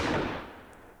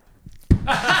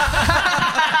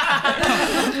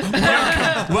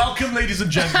 Welcome, ladies and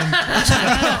gentlemen.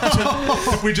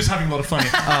 We're just having a lot of fun here.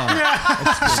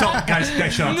 Stop, guys,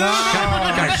 shut up.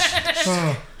 Guys,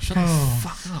 shut the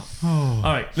fuck up. All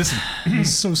right, listen. It's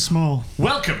so small.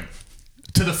 Welcome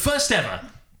to the first ever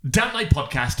Damn Night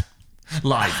podcast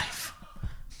live.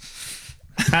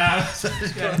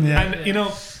 And, you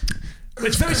know,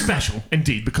 it's very special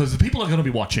indeed because the people are going to be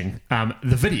watching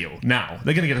the video now.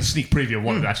 They're going to get a sneak preview of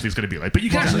what it actually is going to be like. But you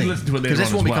can actually listen to it later on Because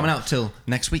this won't as be well. coming out till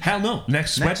next week. Hell no.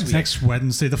 Next Wednesday. Next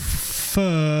Wednesday, the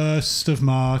 1st of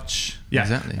March. Yeah.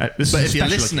 Exactly. This But is if a you're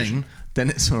special listening, occasion. then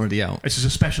it's already out. This is a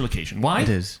special occasion. Why? It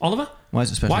is. Oliver? Why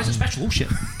is it special? Why is it special? Oh, shit.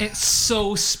 It's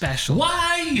so special.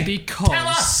 Why? Because Tell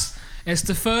us. it's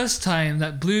the first time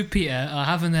that Blue Peter are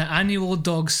having their annual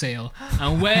dog sale,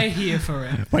 and we're here for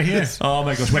it. We're here. Oh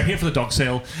my gosh, we're here for the dog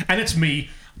sale, and it's me,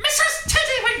 Mrs.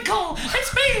 Teddywinkle.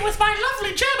 It's me with my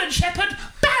lovely German Shepherd,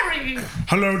 Barry.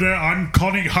 Hello there, I'm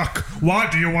Connie Huck. Why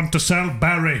do you want to sell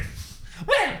Barry?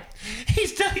 Well, he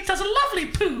does a lovely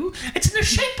poo. It's in the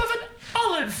shape of an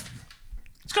olive.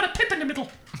 It's got a pip in the middle.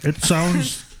 It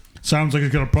sounds like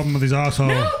he's got a problem with his arsehole.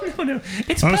 No.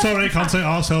 It's Oh, perfect. sorry, can't say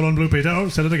arsehole on Blue Peter. Oh,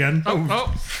 said it again.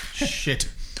 Shit.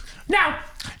 Now,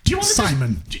 do you want me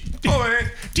Simon. do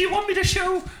you want me to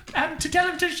show to tell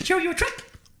him to show you a trick?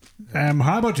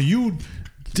 How about you?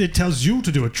 It tells you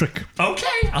to do a trick.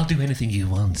 Okay. I'll do anything you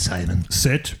want, Simon.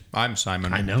 Sit. I'm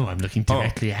Simon. I know, I'm looking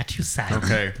directly at you, Simon.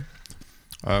 Okay.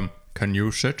 Can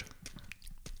you sit?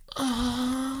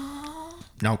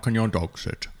 Now can your dog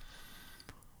sit?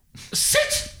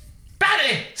 Sit,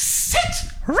 Barry. Sit.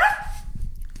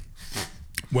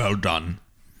 Well done.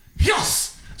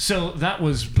 Yes. So that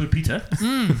was Blue Peter.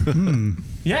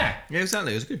 Yeah. Yeah,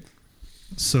 exactly. It was good.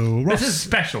 So, This is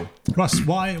special. Russ,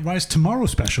 why is tomorrow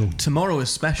special? Tomorrow is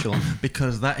special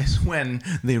because that is when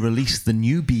they release the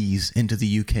new bees into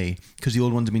the UK. Because the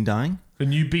old ones have been dying. The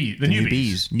new bee. The New new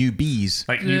bees. bees. New bees.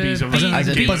 Like new bees are bees. really As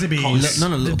in big. buzzy bees. No,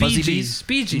 little The buzzy Bee bees. Gees.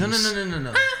 Bee Gees. No.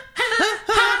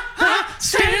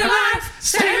 Stay alive.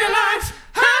 Stay alive.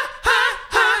 Ha ha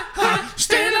ha ha.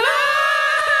 Stay alive.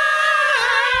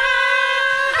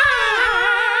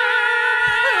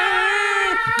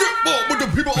 Get what with the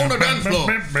people on the dance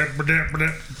floor?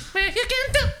 You can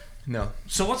do. No.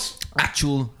 So what's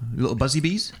Actual little buzzy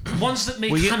bees? ones that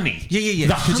make Well, honey? Yeah.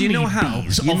 The Because you know how.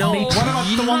 honeybees You of know, nature. What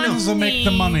about the ones that make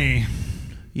the money?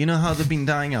 you know how they've been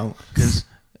dying out? Because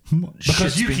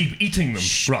Because you keep eating them,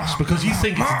 Ross. Because you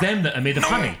think it's them that are made of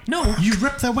honey. No. You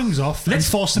rip their wings off and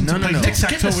force them to play Let's get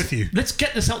tic-tac-toe this- with you. Let's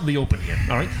get this out in the open here,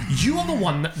 all right? You are the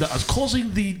one that is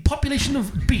causing the population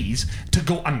of bees to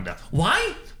go under.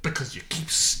 Why? Because you keep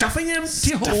stuffing them to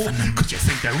your hole because you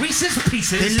think they're Reese's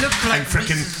Pieces. They look like and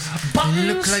frickin' Reese's- buttons. They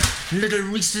look like little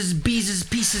Reese's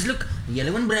Pieces. Look,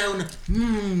 yellow and brown.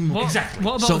 What, Exactly.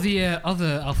 What about So- the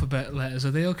other alphabet letters?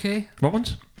 Are they okay? What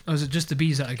ones? Or is it just the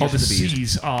B's that are Oh, getting the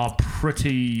C's are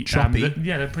pretty... Choppy.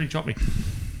 They're pretty choppy.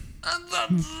 That's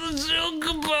the joke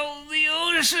about the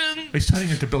ocean. He's turning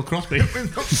into Bill Crosby. You got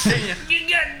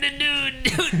to do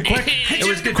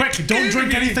Quick, don't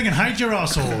drink anything and hide your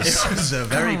arseholes. it was a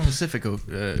very Pacifico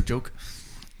joke.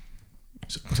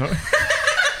 Sorry?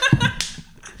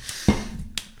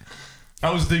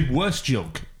 That was the worst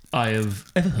joke I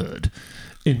have ever heard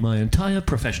in my entire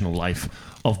professional life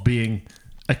of being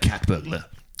a cat burglar.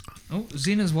 Oh,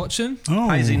 Xena's watching. Oh.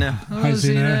 Hi, Xena. Hi,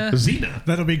 Xena. Xena.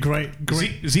 That'll be great.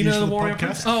 Great. Xena use the for Warrior podcast.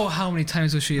 Prince? Oh, how many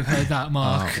times will she have heard that,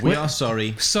 Mark? We are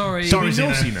sorry. Sorry. Sorry, we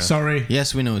know Xena. Xena. Sorry.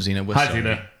 Yes, we know Xena. We're Hi, sorry.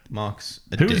 Xena. Mark's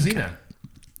a Who dick. is Xena?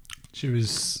 She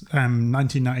was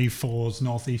 1994's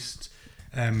Northeast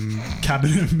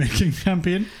cabinet making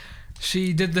champion.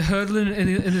 She did the hurdling in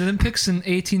the Olympics in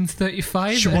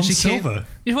 1835. She and won came- silver.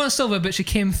 She won silver, but she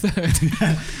came third.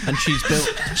 And she's built.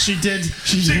 She did.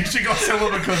 She got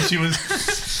silver because she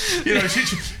was, you know,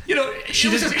 she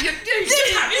was.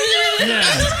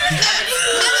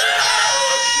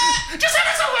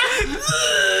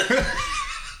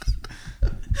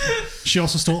 She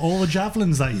also stole all the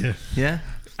javelins that year. Yeah.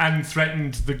 And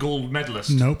threatened the gold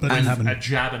medalist. Nope, that didn't with happen. a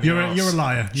jab in You're the a, arse. you're a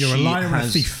liar. You're a She liar and a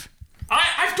has- thief.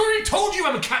 I've already told you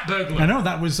I'm a cat burglar. I know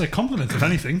that was a compliment, if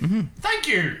anything. Thank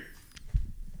you.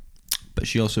 But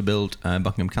she also built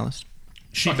Buckingham Palace.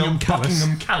 She Buckingham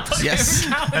Callus. Yes.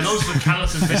 And those are the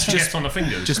calluses that she gets on her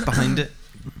fingers. Just behind it.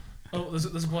 Oh,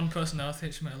 there's one person now I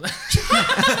think she might have left.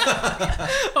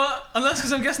 Well, unless,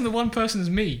 because I'm guessing the one person is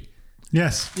me.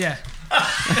 Yes. Yeah.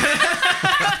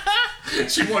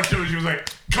 She watched it and she was like,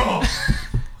 God.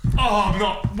 Oh, I'm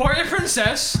not Warrior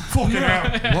Princess. fucking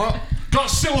out. What? Got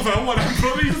silver when I'm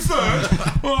bloody third.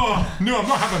 Oh, no, I'm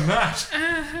not having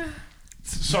that.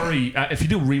 Sorry, if you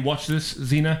do rewatch this,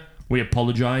 Xena, we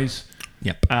apologise.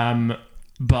 Yep.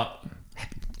 But...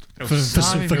 For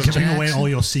Sorry, giving Jackson. away all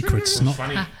your secrets. Not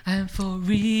funny. I'm for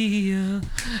real.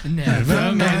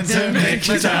 Never meant to make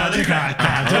you cry.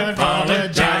 I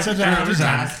apologize for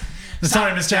the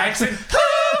Sorry, Miss Jackson.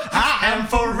 I am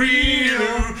for real.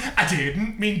 I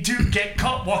didn't mean to get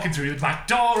caught walking through the back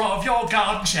door of your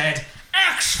garden shed.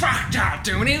 X Factor.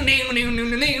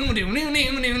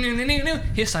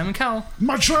 Here's Simon Cowell.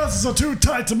 My trousers are too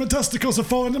tight and my testicles are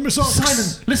falling in my socks.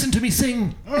 Simon, listen to me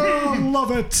sing. Oh,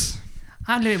 love it.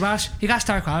 I'm Louis Welsh. You got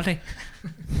star quality.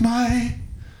 My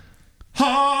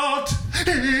Heart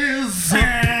is...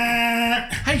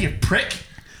 Hey, you prick.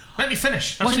 Let me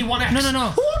finish. That's only one X.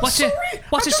 No. What's your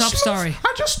sob story?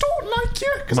 I just don't like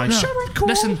you because I'm Cheryl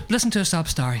Cole. Listen to a sob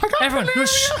story. got Everyone, malaria.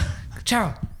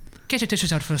 Cheryl, get your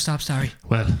tissues out for a sob story.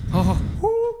 Well,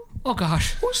 Oh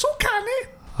gosh. Oh, so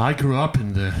canny. I grew up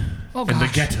in the Oh in the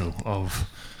gosh. ghetto of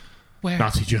Where?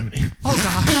 Nazi Germany. Oh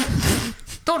gosh.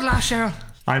 Don't laugh, Cheryl.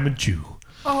 I'm a Jew.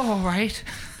 Oh, all right.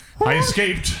 I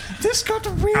escaped This got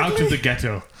weirdly out of the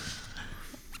ghetto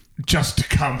just to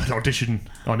come and audition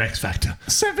on X Factor.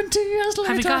 70 years later.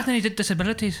 Have you got any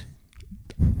disabilities?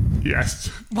 Yes.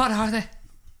 What are they?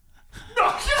 No,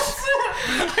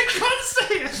 I can't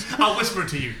say it. I'll whisper it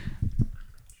to you.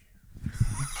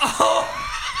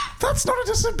 That's not a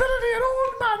disability at all,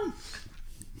 man.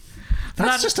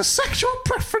 That's That- just a sexual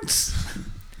preference.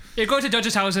 You go to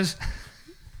judges' houses.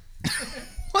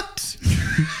 What?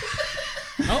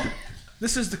 Oh,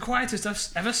 this is the quietest I've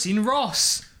ever seen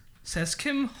Ross, says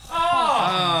Kim.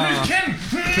 Who's Kim?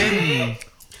 Kim.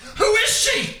 Who is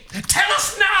she? Tell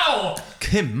us now.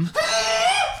 Kim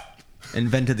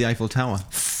invented the Eiffel Tower.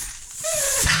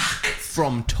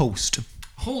 From toast.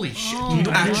 Holy shit.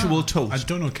 Actual I toast.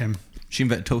 don't know Kim. She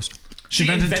invented toast. She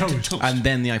invented toast. And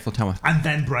then the Eiffel Tower. And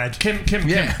then bread. Kim,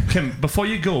 before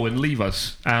you go and leave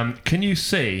us, can you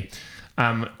say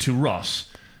to Ross,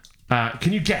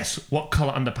 can you guess what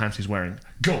colour underpants he's wearing?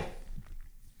 Go.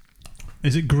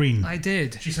 Is it green? I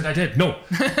did. She said I did. No.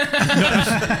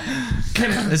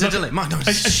 Kim, There's a delay. Mark, no.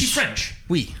 is she French?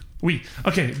 Oui. Oui.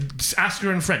 Okay, just ask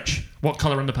her in French what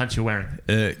colour underpants you're wearing.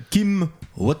 Kim,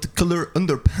 what color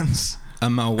underpants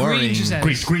Am I Green, worrying? she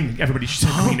says. Green. Everybody should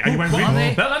say green. Are you wearing green? are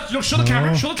they? No, show the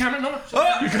camera. Show the camera. No.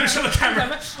 You're going to show the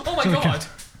camera. Oh my god.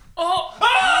 Oh.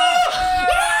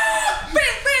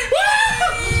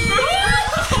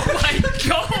 Oh my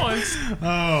god.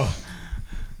 Oh,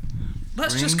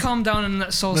 Let's just calm down and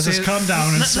let's all let's say. just calm down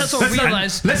and Let's all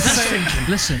realise.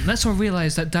 Listen. Let's all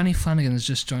realise that Danny Flanagan has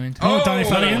just joined. oh, Danny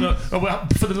Flanagan. No. Well,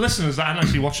 for the listeners that aren't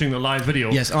actually watching the live video,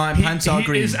 Yes, my pants are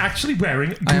green. He is actually wearing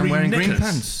green I am wearing knickers. green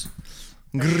pants.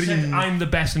 She said, I'm the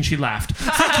best, and she laughed. We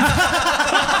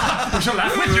shall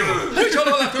laugh with you. We shall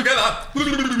all laugh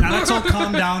together. Now let's all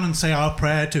calm down and say our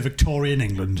prayer to Victorian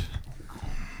England.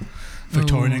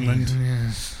 Victorian England,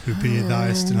 who be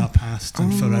thighest in our past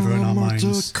and forever in our minds,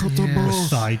 with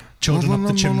thy children up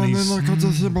the chimneys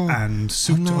and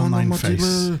suit on thine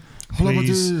face.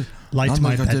 Please light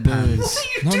my bedpans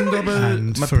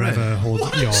and forever hold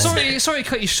your... Sorry to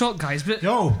cut you short, guys, but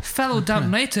Yo! fellow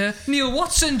damnator Neil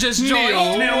Watson just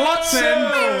joined. Neil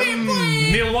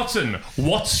Watson,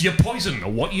 what's your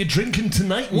poison? What you drinking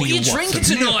tonight, What are Neil you drinking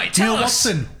Watson? tonight? Tell Neil us.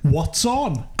 Watson, what's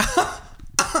on?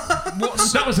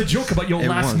 That was a joke about your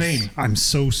last was. name. I'm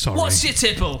so sorry. What's your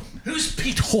tipple? Who's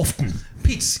Pete Houghton?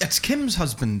 Pete's, it's Kim's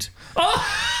husband.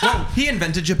 Oh, He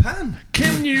invented Japan.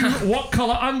 Kim knew what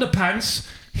colour underpants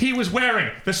he was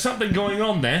wearing. There's something going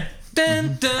on there,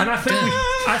 Dun, dun, and I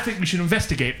dun. think we should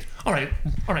investigate. All right,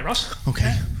 Ross.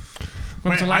 Okay.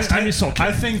 When was the last time you saw Kim?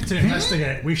 I think to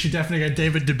investigate, we should definitely get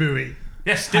David DeBuy.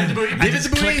 Yes, David DeBuy. And his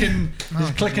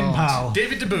clicking pal.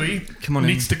 David DeBuy Come on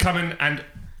needs in. to come in and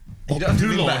doesn't have to Drew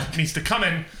lean Lord back. needs to come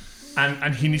in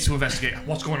and he needs to investigate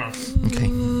what's going on. Okay.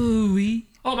 Ooh-wee.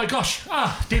 Oh my gosh!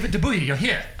 David DeBuy, you're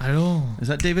here. Hello. Is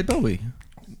that David Bowie?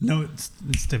 No, it's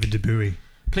David DeBuy.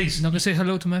 Please. Not gonna say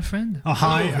hello to my friend. Oh,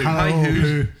 hi. Hello, Hello. hi, who?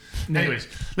 Who? Anyways,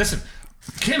 listen.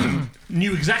 Kim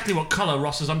knew exactly what colour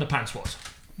Ross's underpants was.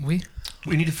 We.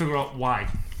 We need to figure out why.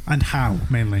 And how,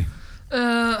 mainly.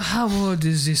 How old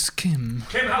is this Kim?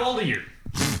 Kim, how old are you?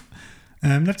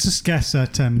 Let's just guess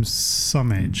at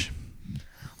some age.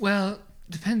 Well,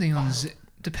 depending on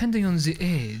the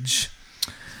age,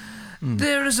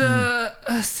 there is a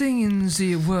thing in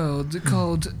the world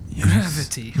called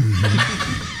gravity.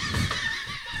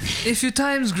 If you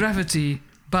times gravity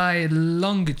by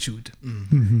longitude,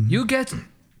 you get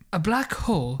a black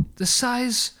hole the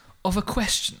size of a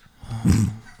question.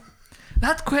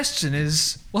 That question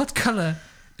is, what colour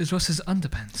is Ross's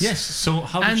underpants? Yes. So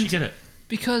how did she get it?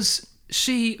 Because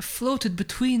she floated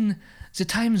between the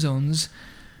time zones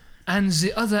and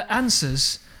the other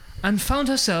answers and found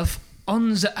herself on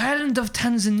the island of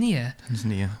Tanzania,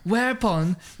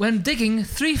 whereupon, when digging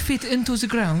 3 feet into the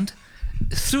ground,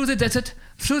 through the desert,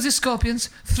 through the scorpions,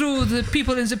 through the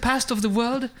people in the past of the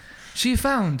world, she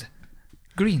found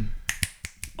green.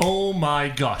 Oh my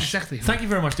gosh! Exactly. Thank you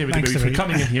very much, David Thanks, DeBuy, for David.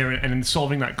 coming in here and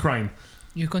solving that crime.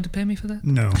 You're going to pay me for that?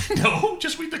 No. No,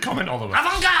 just read the comment all the way.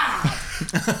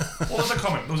 Avant-garde! What was the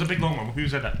comment? There was a big long one. Who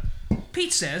said that?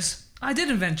 Pete says, I did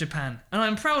invent Japan, and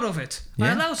I'm proud of it. I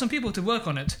Yeah. allowed some people to work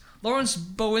on it. Lawrence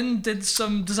Bowen did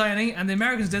some designing, and the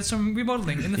Americans did some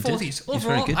remodeling in the He did. 40s. He's very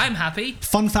Overall, good. I'm happy.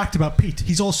 Fun fact about Pete,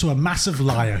 he's also a massive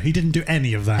liar. He didn't do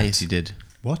any of that. Yes, he did.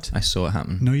 What? I saw it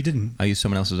happen. No, he didn't. I used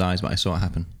someone else's eyes, but I saw it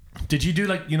happen. Did you do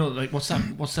what's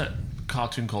that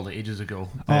cartoon called ages ago?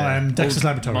 Dexter's Old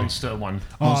Laboratory. Monster one.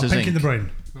 Oh, Monsters, Pink in Inc. the Brain.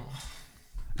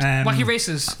 Wacky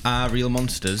Races. Real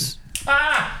monsters.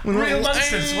 Real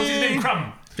Monsters. What's his name?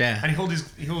 Crumb. Yeah. And he holds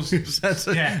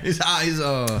yeah. His eyes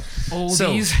are.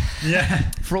 Oldies. Yeah.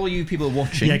 For all you people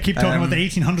watching, Yeah, keep talking about the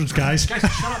 1800s, guys. Guys,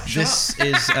 shut up. This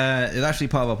is it's actually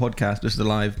part of our podcast. This is the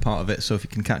live part of it. So if you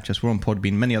can catch us, we're on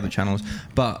Podbean, many other channels.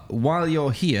 But while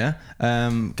you're here,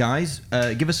 guys,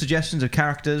 give us suggestions of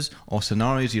characters or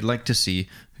scenarios you'd like to see.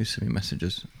 Who sent me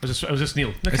messages? Was this Neil?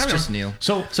 No, It's carry just on. Neil.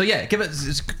 So yeah, give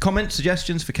us comment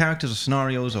suggestions for characters or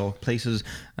scenarios or places,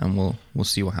 and we'll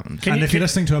see what happens. Can And you- if you're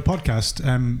listening to our podcast,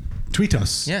 tweet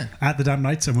us Yeah. at the Damn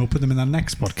Nights and we'll put them in our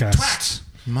next podcast. Twats.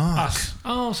 Mark. Us.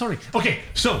 Oh, sorry. Okay,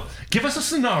 so give us a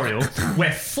scenario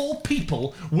where 4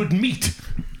 people would meet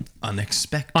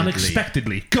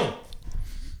unexpectedly. Go.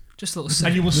 Just a little And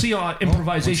sick, you will see our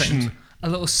improvisation. a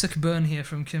little sick burn here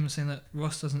from Kim saying that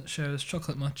Ross doesn't share his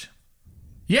chocolate much.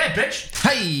 Yeah, bitch.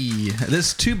 Hey,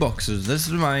 there's 2 boxes. This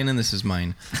is mine and this is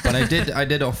mine. But I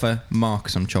did offer Mark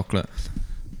some chocolate.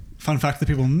 Fun fact, the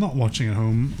people not watching at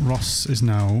home, Ross is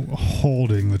now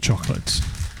holding the chocolate.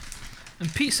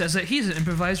 And Pete says that he's an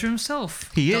improviser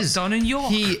himself. He is down in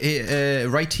York. He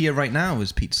right here, right now,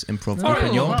 is Pete's improv All group in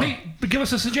right, York. Pete, give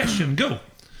us a suggestion. Go.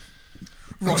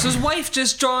 Ross's wife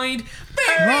just joined.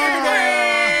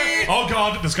 Oh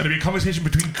God, there's going to be a conversation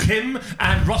between Kim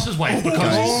and Ross's wife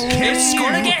because It's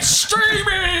gonna get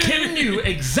steamy. Kim knew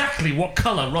exactly what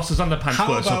colour Ross's underpants How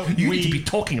were, so about you we- need to be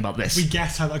talking about this. We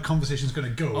guess how that conversation's going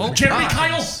to go. Oh, Jeremy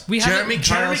Kyle! We have Jeremy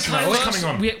Kyle's coming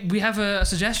on. We have a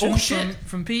suggestion Oh, shit.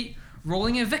 from Pete.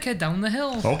 Rolling a vicar down the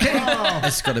hill. Okay.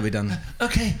 It's got to be done.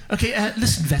 Okay,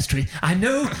 listen, Vestry. I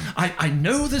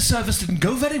know the service didn't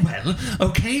go very well,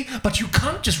 okay? But you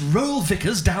can't just roll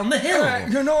vicars down the hill.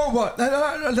 You know what? The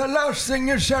last thing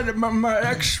you said about my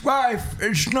ex-wife,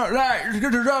 it's not right. It's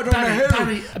going to roll down the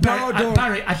hill.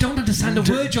 Barry, I don't understand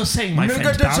a word you're saying, my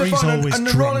friend. Barry's always and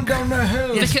they're rolling drunk. down the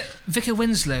hill. Vicar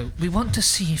Winslow, we want to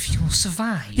see if you'll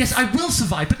survive. Yes, I will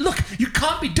survive, but look, you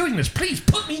can't be doing this. Please,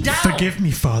 put me down. Forgive me,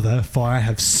 Father, for I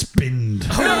have spinned.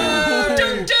 No,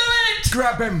 don't do it!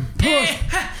 Grab him. Push.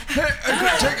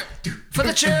 Take it. For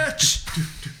the church.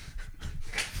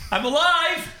 I'm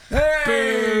alive!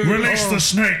 Hey. Release the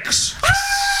snakes.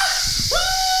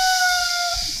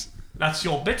 That's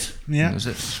your bit. Yeah. Was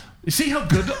it? You see how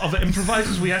good of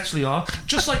improvisers we actually are?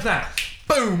 Just like that.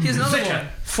 Boom! Here's another Vicar one.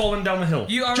 falling down the hill.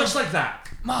 You are just a- like that.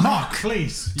 Mark,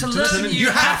 please. To listen, You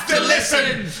have to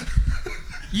listen.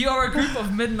 You are a group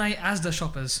of midnight Asda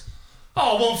shoppers.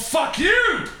 Oh, well, fuck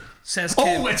you! Says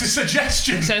Kim. Oh, it's a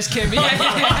suggestion. Says Kim. Yeah.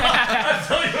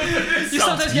 You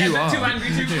sometimes get too angry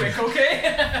too quick,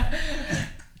 okay?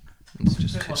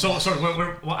 So, sorry,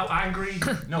 we're angry?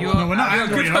 No, No, we're not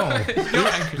angry at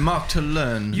all. Mark, to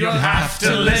learn. You have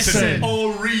to listen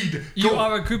or read. You Go.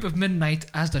 are a group of midnight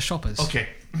Asda shoppers. Okay.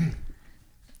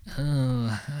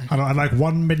 I'd like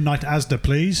one midnight Asda,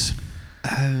 please.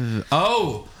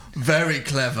 Oh, very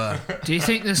clever. Do you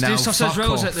think there's Now do sausage fuck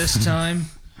rolls off. at this time?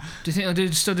 Do you think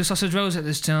they'll still do sausage rolls at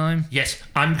this time? Yes,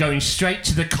 I'm going straight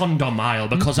to the condom aisle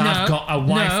because No, I've got a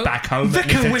wife no. back home that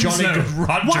Vicar needs a jolly Winslow, good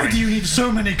run. why do you need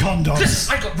so many condoms?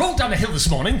 Listen, I got rolled down the hill this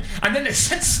morning and then they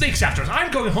sent snakes after us.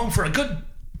 I'm going home for a good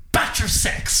batch of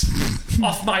sex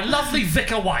off my lovely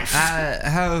vicar wife.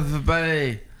 How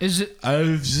everybody? Is it?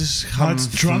 I've just come That's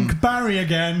drunk Barry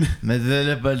again. I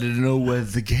don't know where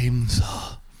the games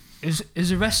are. Is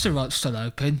the restaurant still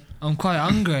open? I'm quite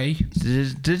hungry.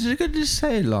 Did you get to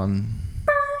Ceylon?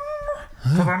 For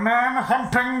the man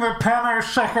hunting the pan au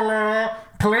chocolat,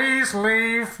 please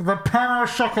leave the pan au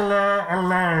chocolat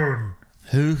alone.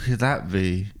 Who could that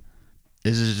be?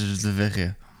 Is it just the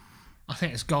vicar? I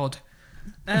think it's God.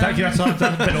 Thank you, that's a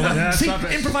bit of Yeah, See, that's a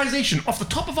bit- improvisation off the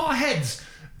top of our heads.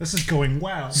 This is going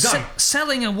well.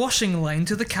 Selling a washing line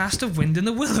to the cast of Wind in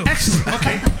the Willows. Excellent,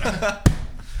 okay.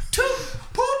 Toad,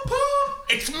 poop, poop.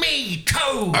 It's me,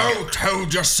 Toad. Oh,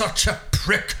 Toad, you're such a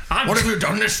prick. What have you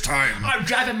done this time? I'm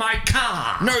driving my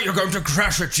car. No, you're going to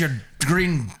crash it, you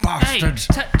green Hey, bastard.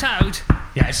 Toad,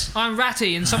 Yes. I'm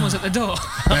Ratty and someone's at the door.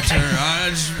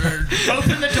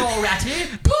 Open the door, Ratty.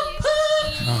 Poop, poop.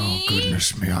 Oh,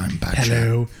 goodness me, I'm bad.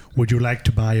 Hello, would you like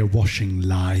to buy a washing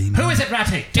line? Who is it,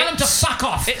 Ratty? Tell him to fuck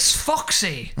off. It's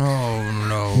Foxy. Oh,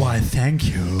 no. Why, thank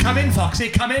you. Come in, Foxy,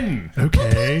 come in.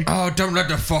 Okay, Oh, don't let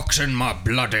the fox in my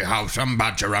bloody house. I'm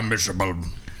Badger. I'm miserable.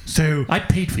 so I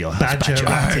paid for your house, Badger,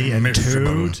 Ratty, I'm and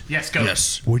miserable. Toad, Yes, go.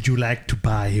 Yes. would you like to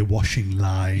buy a washing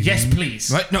line? Yes,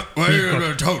 please. Right, no,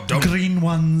 Toad, don't. Green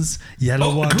ones,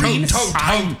 yellow ones. Green. Toad,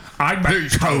 I'm a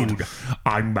Please, toad.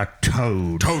 I'm a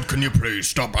toad. Toad, can you please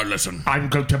stop and listen? I'm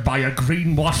going to buy a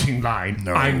green washing line.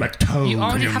 No. I'm a toad. You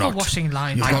already you're have not. a washing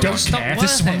line. You've I got don't one. It's not care. worth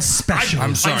This it. one's special.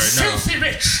 I'm sorry, I'm no. filthy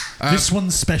rich. This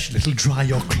one's special. It'll dry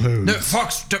your clothes. No,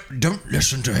 Fox, don't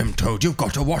listen to him, Toad. You've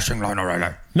got a washing line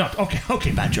already. Not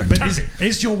okay, Badger. But Tell is, me.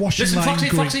 is your washing Listen, line Foxy,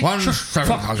 green? Foxy, One shush,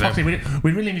 second, Foxy. Foxy,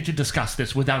 we really need to discuss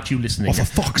this without you listening. Oh, for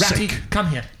fuck's Ratty, sake. come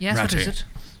here. Yes, what is Ratty. it?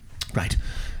 Right.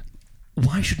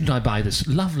 Why shouldn't I buy this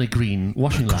lovely green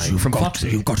washing line from Foxy?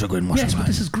 You've got a green washing Yes, line. but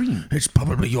this is green. It's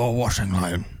probably your washing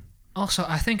line. Also,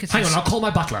 I think it's. Hang on, I'll call my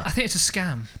butler. I think it's a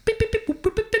scam. Beep, beep, beep, boop,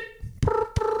 boop, beep, beep.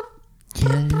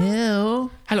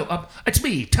 Hello. Hello, it's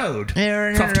me, Toad,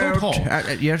 from Toad Hall.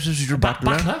 Yes, this is your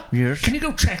butler. Butler? Yes. Can you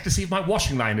go check to see if my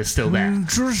washing line is still there?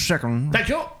 Just a second. Thank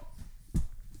you.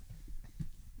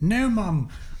 No, Mum.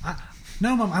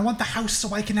 No, Mum. I want the house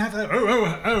so I can have a...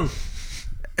 Oh.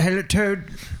 Hello, Toad.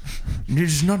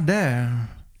 It's not there.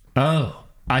 Oh,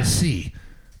 I see.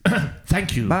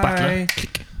 Thank you, Bye. Butler.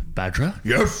 Badger,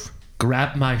 Yes?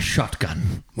 grab my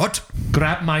shotgun. What?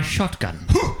 Grab my shotgun.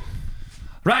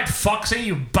 Right, Foxy,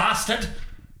 you bastard.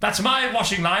 That's my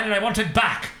washing line and I want it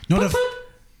back. Not Boop,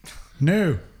 a... boop.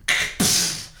 No.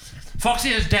 Foxy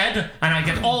is dead and I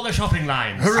get all the shopping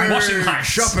lines. Hooray, Washing lines.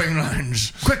 shopping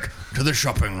lines. Quick, to the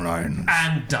shopping lines.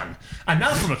 And done. And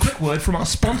now from a quick word from our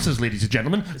sponsors, ladies and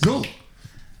gentlemen. Go.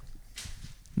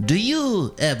 Do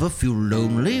you ever feel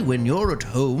lonely when you're at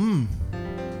home?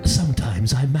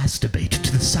 Sometimes I masturbate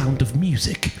to the sound of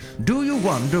music. Do you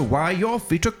wonder why your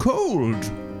feet are cold?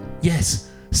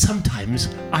 Yes, sometimes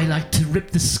I like to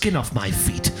rip the skin off my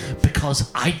feet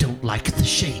because I don't like the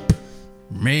shape.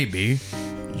 Maybe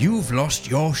you've lost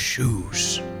your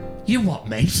shoes. You what,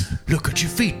 mate? Look at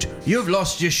your feet. You've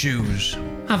lost your shoes.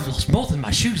 I've lost more than my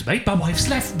shoes, mate. My wife's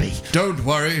left me. Don't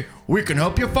worry. We can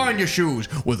help you find your shoes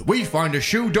with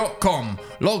WeFindAShoe.com.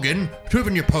 Log in, type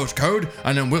in your postcode,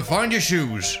 and then we'll find your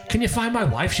shoes. Can you find my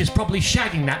wife? She's probably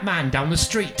shagging that man down the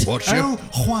street. What's your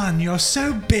Juan, you're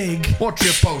so big. What's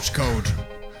your postcode?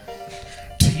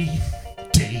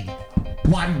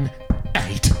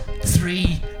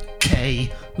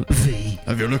 TD183KV.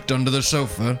 Have you looked under the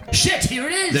sofa? Shit, here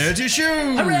it is! There's your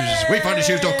shoes. Hooray!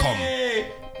 WeFindAShoes.com.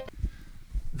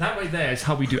 That right there is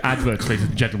how we do adverts, ladies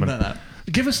and gentlemen.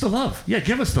 Give us the love. Yeah,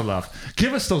 give us the love.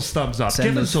 Give us those thumbs up. Send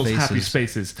give us those those happy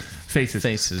faces.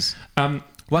 faces.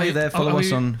 While you're there, follow are us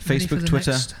we on ready for Facebook, the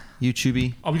Twitter, next?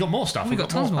 YouTube. Oh, we got more stuff. We got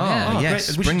tons more, yeah. Oh, yes,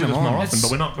 Great. We bring should do them this more on. often,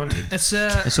 but we're not going to. It's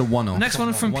It's a one-off. next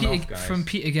one from One-off, Pete, guys. from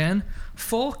Pete again.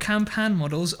 4 camp hand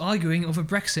models arguing over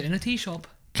Brexit in a tea shop.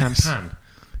 Campan.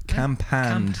 Camp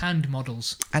hand. Camp hand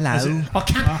models. Hello. Oh,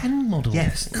 Campan model.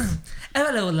 Yes.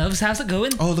 Hello, loves. How's it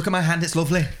going? Oh, look at my hand. It's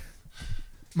lovely.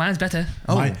 Mine's better.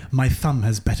 Oh. My thumb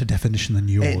has better definition than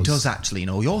yours. It does actually, you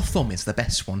know. Your thumb is the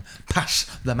best one. Pass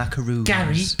the macaroons.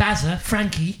 Gary, Bazza,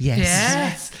 Frankie.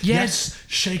 Yes. Yes.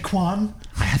 Shaquan.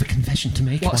 I have a confession to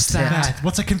make. What's that?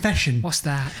 What's a confession? What's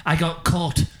that? I got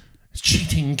caught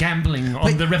cheating, gambling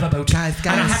on the riverboat. guys.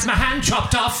 And I had my hand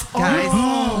chopped off. Guys.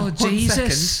 Oh, One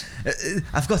Jesus. second.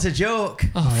 I've got a joke.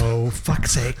 Oh,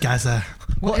 fuck's sake, Gaza.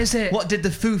 What is it? What did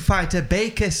the Foo Fighter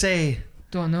baker say?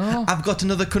 Don't know. I've got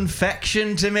another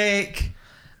confection to make.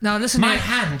 Now listen, My here.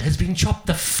 hand has been chopped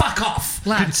the fuck off.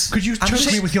 Lads. Could you choke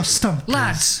me with your stump?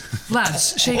 please?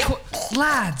 Lads,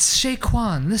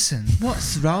 Shaquan, listen.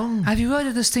 What's wrong? Have you heard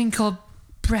of this thing called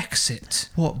Brexit?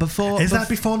 What, before... Is that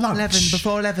before lunch? 11,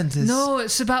 before 11. No,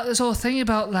 it's about this whole thing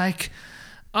about, like,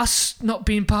 us not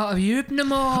being part of Europe no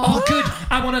more. Oh, good.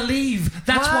 I want to leave.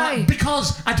 That's Why?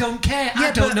 Because I don't care.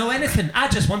 I don't know anything. I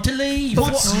just want to leave.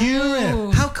 What's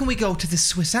Europe? How can we go to the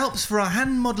Swiss Alps for our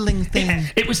hand modelling thing?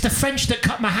 It was the French that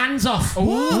cut my hands off.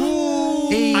 Ooh.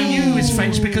 I knew he was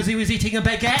French because he was eating a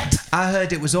baguette. I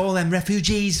heard it was all them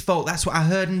refugees' fault. That's what I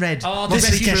heard and read. Oh, the This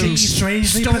is getting refugees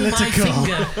strangely stole political.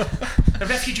 my finger. The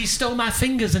refugees stole my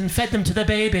fingers and fed them to the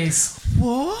babies.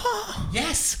 What?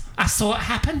 Yes, I saw it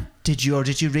happen. Did you or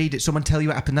did you read it? Someone tell you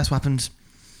what happened? That's what happens.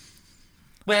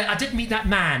 Well, I did meet that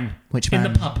man. Which in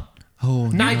man? the pub. Oh,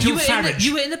 no. Nigel You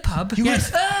Farage. were in the pub?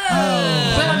 Yes.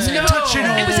 Well, no. Touching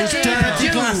all It was a those gay dirty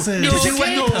pub. glasses. It was a Did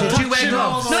gay you pub. did you wear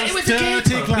gloves? No, it was a gay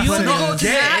dirty pub. glasses. We only go to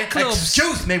Gay? nightclubs.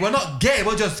 Excuse me, we're not gay.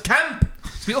 We're just camp.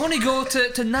 We only go to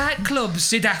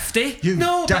nightclubs, you dafty. You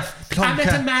No, but daft I met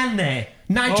plonker. a man there.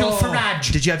 Nigel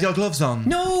Farage. Did you have your gloves on?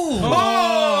 No.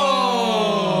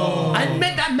 Oh! I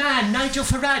met that man, Nigel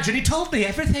Farage, and he told me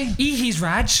everything. He's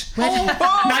Raj.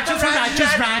 Nigel Farage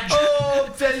is Raj. Oh,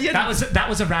 brilliant. That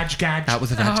was a Raj gag. That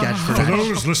was a Raj gadge for For Raj.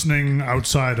 those listening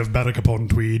outside of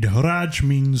Berwick-upon-Tweed, Raj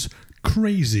means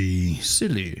crazy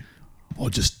Silly. or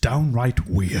just downright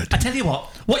weird. I tell you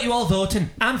what you all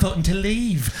voting? I'm voting to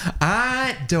leave.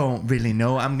 I don't really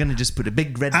know. I'm going to just put a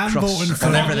big red I'm cross voting for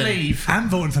on Not everything. leave. I'm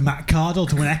voting for Matt Cardle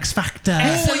to win X Factor.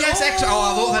 Oh, yes, extra. Oh,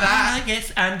 I'll vote for that.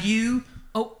 Yes, and you?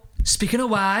 Oh, speaking of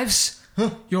wives,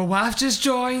 your wife just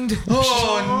joined.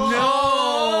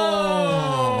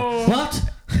 Oh, What?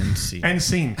 End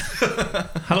scene.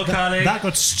 Hello, Carly. That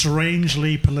got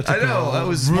strangely political. I know, that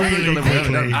was really political.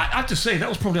 quickly. I have to say, that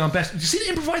was probably our best. You see the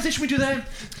improvisation we do there?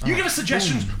 You give us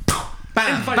suggestions.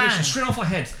 Bam. Improvisation Bang. straight off our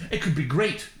heads. It could be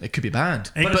great. It could be bad.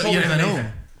 But it's you always never know.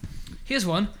 amazing. Here's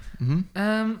one.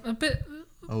 A bit.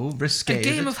 Oh, risque. A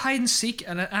game of hide and seek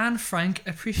at an Anne Frank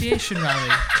appreciation rally.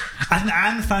 An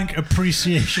Anne Frank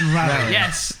appreciation rally.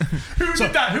 Yes. Who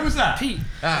did that? Who was that? Pete.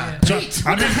 So, Pete,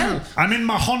 what the hell? I'm in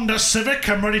my Honda Civic.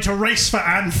 I'm ready to race for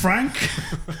Anne Frank.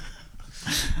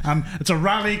 It's a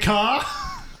rally car.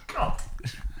 God.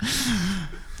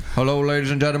 Hello,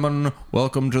 ladies and gentlemen.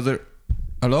 Welcome to the...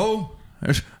 Hello?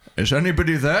 Is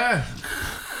anybody there?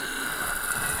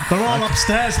 They're all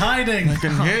upstairs hiding. I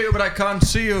can hear you, but I can't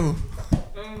see you.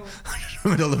 In the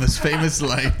middle of his famous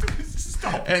line.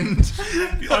 And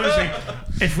Honestly,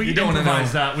 if we don't wanna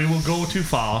improvise know. that, we will go too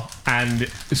far, and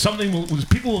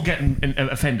people will get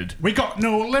offended. We got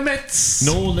no limits.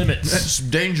 No limits. that's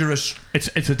dangerous.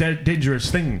 It's a dangerous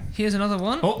thing. Here's another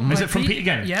one. Oh, is it from Pete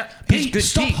again? Yep. Pete, Good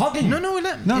stop Pete. hogging. No,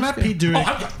 No, let Pete do Oh,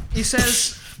 it. He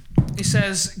says, He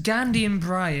says, Gandhi and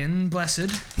Brian, blessed,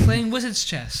 playing wizard's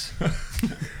chess.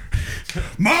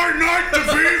 My knight to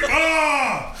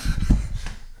FIFA!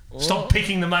 Stop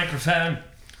picking the microphone.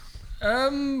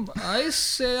 I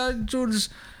say I choose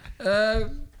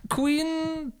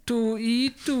queen to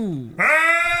e2.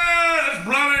 That's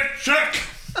bloody check!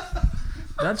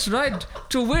 That's right.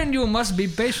 To win, you must be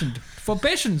patient. For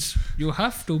patience, you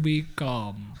have to be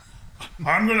calm.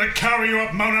 I'm gonna carry you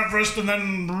up Mount Everest and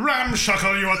then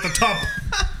ramshackle you at the top.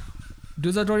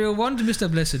 Do that all you want, Mr.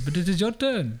 Blessed, but it is your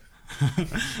turn.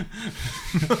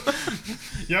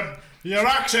 Yep, your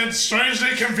accent's strangely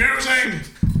confusing.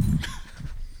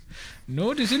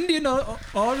 No, it is Indian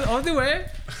all the way.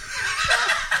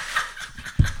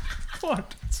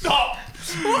 What? Stop!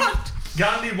 What?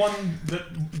 Gandhi won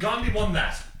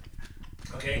that.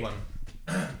 Okay.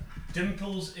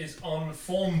 Dimples is on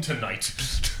form tonight.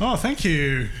 Oh, thank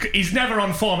you. He's never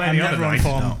on form any I'm other never on night.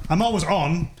 form. No. I'm always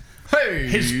on. Hey!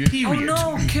 His Oh period.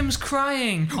 no, Kim's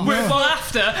crying. With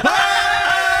laughter.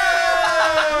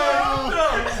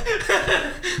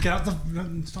 Get out the...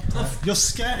 Stop that. You'll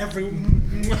scare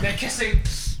everyone. They're kissing.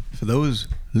 For those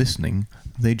listening,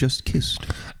 they just kissed.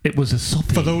 It was a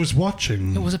soppy. For those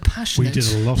watching, It was a passionate... we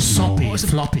did a lot soppy, more.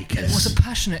 floppy It was kiss. a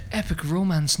passionate, epic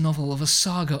romance novel of a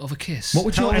saga of a kiss. What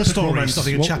would Tell your the epic story romance-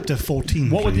 starting at what- chapter 14,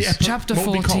 What would the please. epic... Chapter what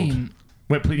would it be called? 14.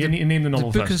 Wait, please, you need to name the The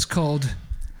novel book first. is called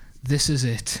This Is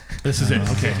It. This is it.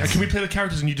 Okay. Can we play the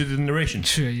characters and you do the narration?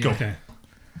 Sure, yeah. Go. Okay.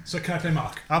 So can I play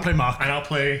Mark? I'll play Mark. And I'll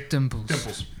play Dimples.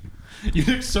 Dimples. You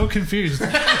look so confused.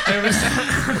 We've known Hang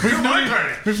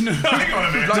on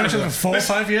a minute. each other for 4 or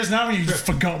 5 years now and you just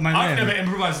forgot my I've name. never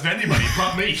improvised with anybody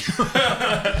but me.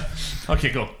 Okay,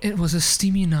 go. It was a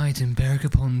steamy night in Berwick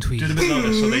upon Tweed. Do it a bit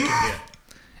louder so they can hear.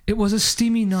 It was a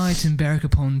steamy night in Berwick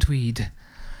upon Tweed.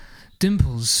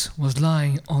 Dimples was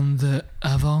lying on the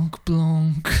Avant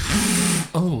Blanc.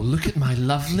 Oh, look at my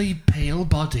lovely pale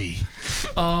body.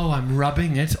 Oh, I'm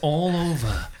rubbing it all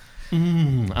over.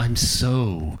 I'm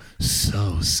so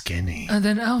skinny. And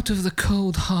then out of the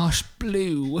cold, harsh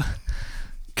blue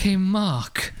came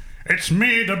Mark. It's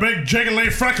me, the big jiggly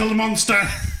freckled monster.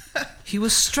 He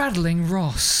was straddling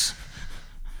Ross.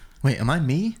 Wait, am I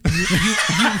me?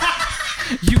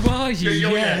 You are you,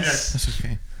 You're- yes. That's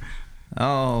okay.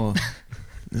 Oh,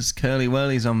 there's curly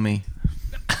whirlies on me.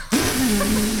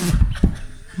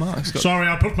 Mark's got... Sorry,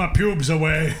 I put my pubes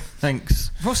away.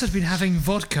 Thanks. Ross had been having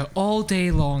vodka all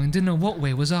day long and didn't know what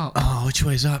way was up. Oh, which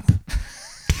way's up?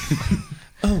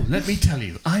 Oh, let me tell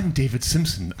you, I'm David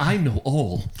Simpson. I know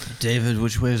all. David,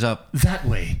 which way's up? That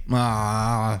way.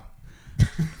 Ah.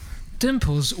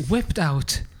 Dimples whipped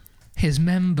out his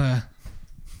member.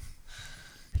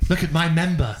 Look at my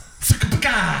member.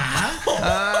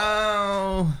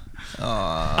 Oh.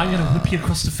 I'm going to whip you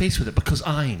across the face with it because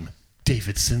I'm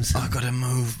David Simpson. I gotta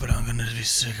move, but I'm gonna be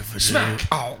sick of it. Smack.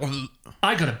 Oh.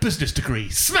 I got a business degree.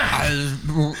 Smack.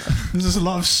 There's a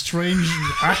lot of strange,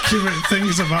 accurate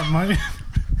things about my...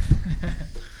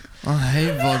 I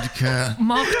hate vodka.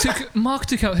 Mark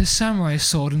took out his samurai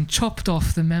sword and chopped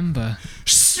off the member.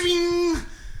 Swing!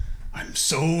 I'm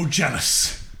so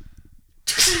jealous.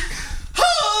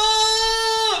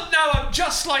 Now I'm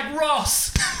just like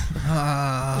Ross.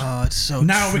 Oh, it's so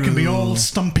Now we can be true. all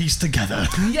stumpies together.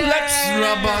 Let's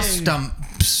rub our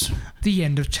stumps. The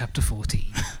end of chapter 14.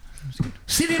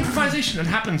 See the improvisation that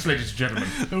happens, ladies and gentlemen.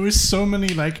 There was so many,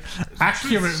 like,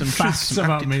 accurate facts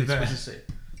about me there.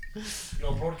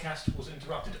 Your broadcast was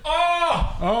interrupted.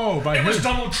 Oh! Oh, by It was who?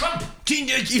 Donald Trump. He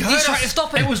heard He's trying to us.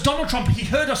 stop It it. was Donald Trump. He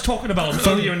heard us talking about him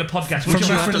earlier in the podcast, which From you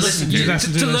have to reference- listen you to.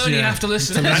 listen To this, learn, you yeah. have to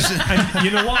listen. And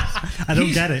you know what? I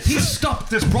don't get it. He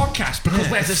stopped this broadcast because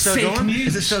we're Is it still fake going? news.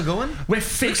 Is it still going? We're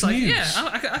fake Looks like, news.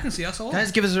 yeah, I can see us all.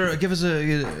 Guys, give us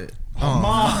a. Oh.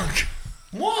 Mark!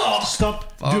 What?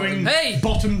 Stop doing Hey!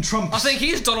 bottom trumps. I think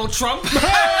he's Donald Trump.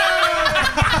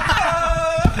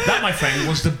 That, my friend,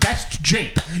 was the best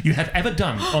jape you have ever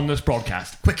done on this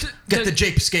broadcast. Quick, get the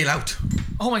jape scale out.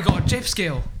 Oh my god, Jape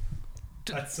scale.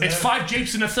 That's, It's 5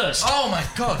 japes in a thirst. Oh my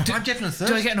god, I'm getting a Do I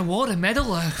third. get an award, a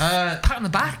medal, a pat on the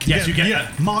back? Yes, you get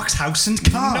yeah, Mark's house and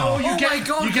car. No, you Oh get, my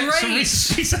God, you get some great.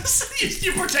 Reese's Pieces.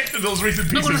 You protected those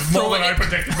Reese's gonna Pieces throw more than it. I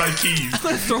protected my keys. I'm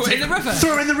gonna throw it in the river.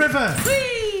 Throw it in the river.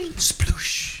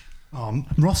 Sploosh. Oh,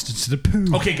 Ross to the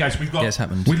poo. Okay, guys, we've got. Yes,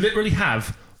 happened. We literally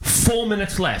have 4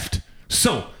 minutes left.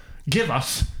 So, give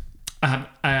us a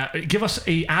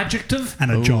adjective,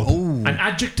 And a job. an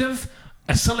adjective,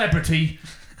 a celebrity,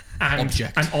 and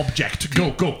Object. an object.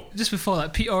 Go. Just before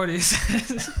that, Pete already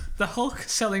says the Hulk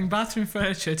selling bathroom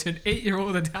furniture to an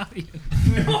 8-year-old Italian.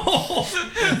 No.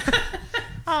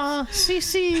 Oh,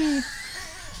 Sisi.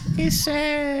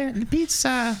 It's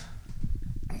pizza.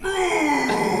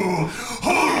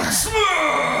 Hulk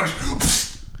smash!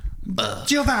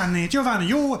 Giovanni,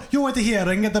 you're at the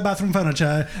hearing at the bathroom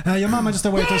furniture. Your mama just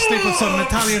away to sleep with some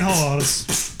Italian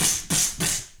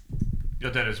whores.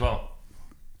 You're dead as well.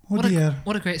 Oh dear.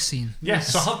 What a great scene.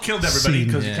 Yes, so Hulk killed everybody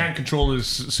because he can't control his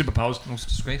superpowers. Most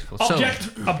disgraceful. Object.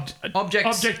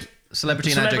 Celebrity and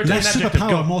Celebrity. adjective. Less Adjective, superpower,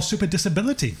 go. more super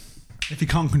disability. If you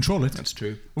can't control it. That's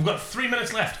true. We've got 3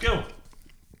 minutes left. Go.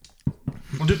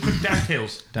 We'll do quick damn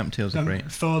tales. Damn tales are great.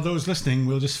 For those listening,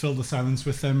 we'll just fill the silence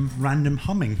with random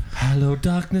humming. Hello,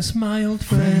 darkness, my old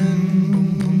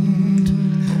friend.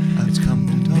 It's come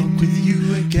to talk with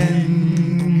you again.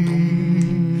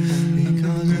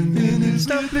 Because I've been in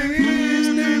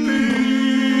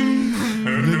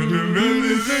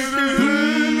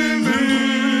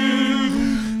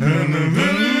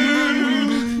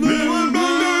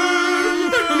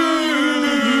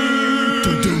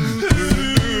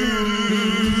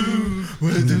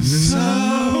with the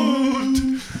sound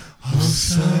of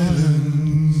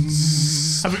silence.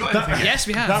 Have we got anything? Yes,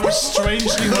 we have. That was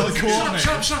strangely well coordinated.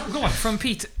 Shut up. Go on. From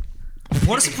Pete.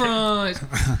 What a surprise.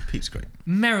 Pete's great.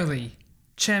 Merrily.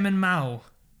 Chairman Mao.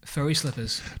 Furry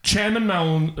slippers. Chairman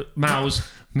Mao's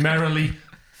merrily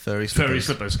Furry slippers. furry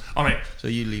slippers. All right. So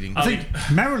you leading? I think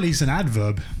merrily's an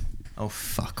adverb. Oh,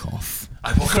 fuck off.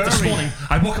 I woke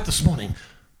up this morning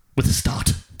with a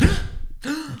start.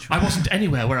 I wasn't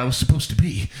anywhere where I was supposed to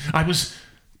be. I was.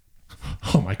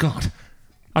 Oh my god.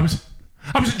 I was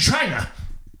in China.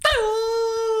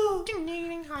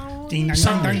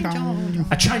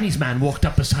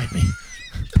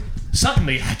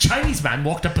 Suddenly, a Chinese man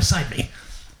walked up beside me.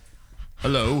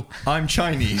 Hello, I'm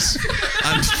Chinese.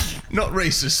 and not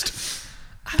racist.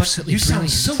 Absolutely You sound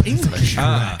so English.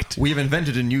 We have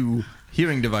invented a new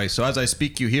hearing device, so as I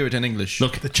speak, you hear it in English.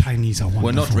 Look, The Chinese are wonderful.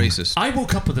 we're not racist. I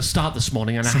woke up with a start this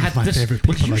morning and Some I of had my this. favourite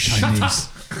Will people you are shut Chinese.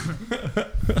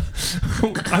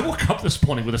 up? I woke up this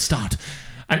morning with a start,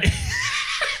 and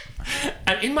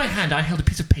and in my hand I held a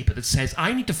piece of paper that says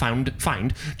I need to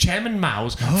find Chairman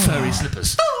Mao's furry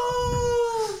slippers.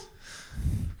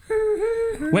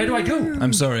 Where do I go?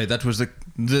 I'm sorry, that was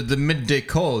the midday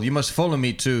call. You must follow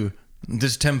me to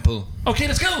this temple. Okay,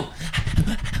 let's go.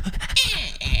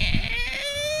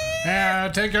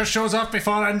 Take your shoes off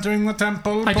before entering the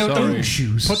temple. I don't Sorry. own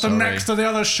shoes. Put them Sorry. next to the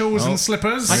other shoes and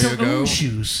slippers. I There don't you go. own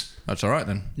shoes. That's all right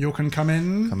then. You can come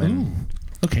in. Come in.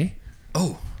 Okay.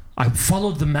 Oh, I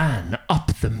followed the man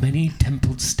up the many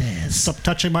templed stairs. Stop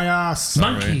touching my ass.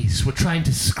 Monkeys were trying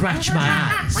to scratch my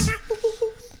eyes.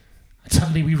 And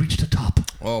suddenly we reached the top.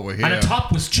 oh, we're here. And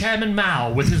atop was Chairman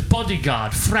Mao with his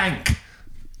bodyguard, Frank.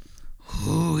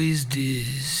 Who is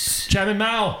this? Chairman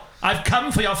Mao, I've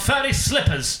come for your furry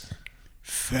slippers.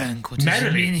 Frank, what is the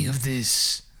Merrily. meaning of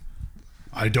this?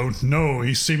 I don't know.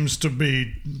 He seems to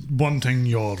be wanting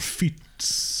your feet.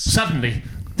 Suddenly,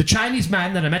 the Chinese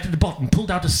man that I met at the bottom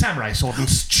pulled out a samurai sword and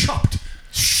chopped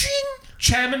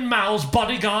Chairman Mao's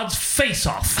bodyguard's face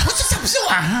off.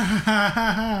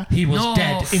 He was No,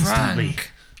 dead instantly.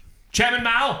 Frank. Chairman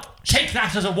Mao, take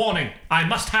that as a warning. I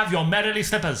must have your merrily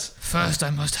slippers. First, I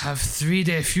must have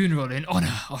 3-day funeral in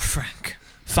honor of Frank.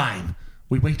 Fine.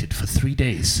 We waited for 3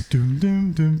 days. 3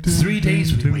 3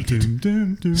 days we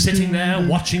waited. Sitting there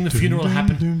watching the funeral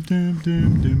happen.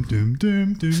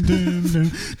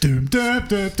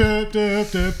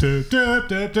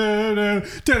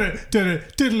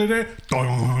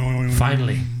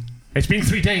 Finally. It's been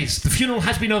 3 days. The funeral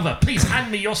has been over. Please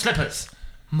hand me your slippers.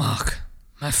 Mark,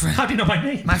 my friend. How do you know my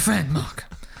name? My friend, Mark.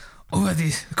 Over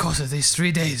the course of these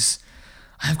 3 days,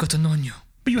 I have got to know you.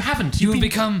 But you haven't. You You've have been-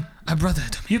 become a brother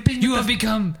to me. You've been You with have the-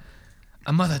 become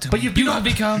a mother to But me. you've been You on- have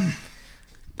become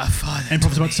a father.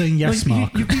 Improv's to about me. saying yes, No,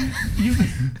 Mark.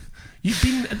 You've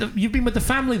been with the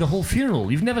family the whole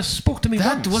funeral. You've never spoke to me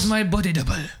That once. was my body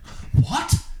double.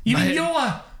 What? You My- mean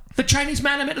you're the Chinese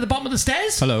man I met at the bottom of the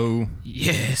stairs? Hello.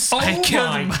 Yes, Oh I my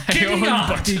killed my giddy own aunt.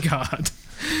 bodyguard.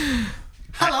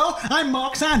 Hello, I'm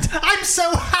Mark's aunt. I'm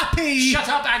so happy. Shut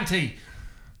up, Auntie.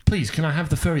 Please, can I have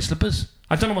the furry slippers?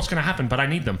 I don't know what's going to happen, but I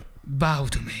need them. Bow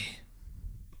to me.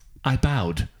 I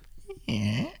bowed.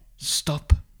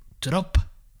 Stop, drop,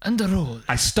 and roll.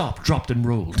 I stopped, dropped, and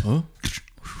rolled.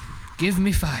 Give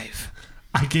me 5.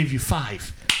 I gave you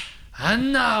 5.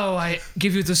 And now I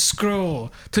give you the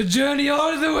scroll to journey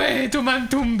all the way to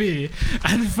Mantumbi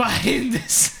and find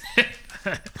this.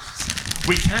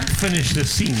 We can't finish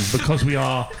this scene because we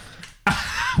are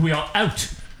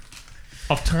out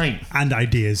of time And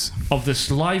ideas. of this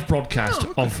live broadcast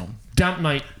of Damp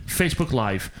Night Facebook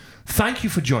Live. Thank you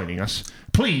for joining us.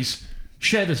 Please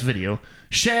share this video.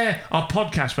 Share our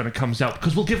podcast when it comes out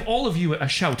because we'll give all of you a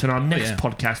shout in our next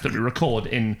podcast that we record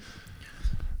in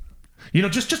You know,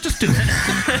 just do it.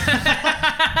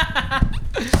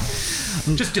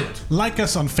 Just do it. Like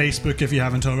us on Facebook if you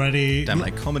haven't already. Damn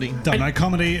Night Comedy. Damn Night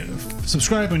Comedy.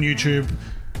 Subscribe on YouTube.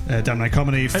 Damn Night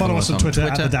Comedy. Follow us on Twitter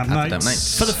at the Damn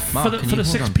Nights. For the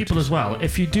 6 people as well,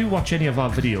 if you do watch any of our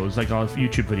videos, like our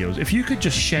YouTube videos, if you could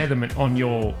just share them on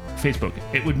your Facebook,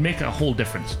 it would make a whole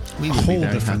difference. We would be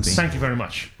very happy. Thank you very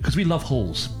much, because we love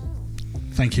holes.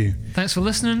 Thank you. Thanks for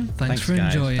listening. Thanks for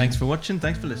guys. enjoying. Thanks for watching.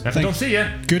 Thanks for listening. If I don't see you,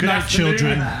 Good night, afternoon,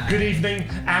 children. Good evening,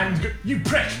 and you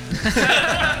prick.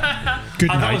 Good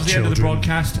And that night, was the children. end of the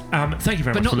broadcast. Thank you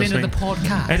very But much for not the end listening. of the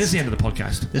podcast. It is the end of the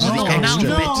podcast. This is the No, extra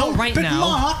no, bit. not right but now.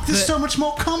 Mark, there's but- so much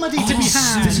more comedy to be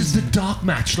had. This is the dark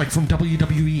match, like from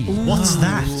WWE. What's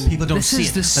that? People don't This see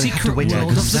is it. the They have to secret wait till it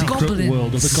world of comes the out. goblins.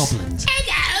 World of the goblins.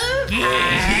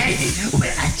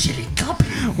 We're actually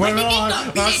goblins. We're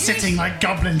all sitting like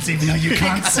goblins even though you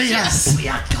can't see us. We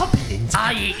are goblins.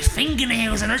 I eat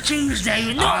fingernails on a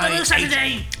Tuesday, not on a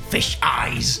Saturday. Fish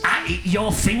eyes. I eat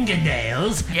your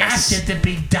fingernails after to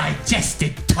be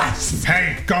digested twice.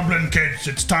 Hey, goblin kids,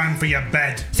 it's time for your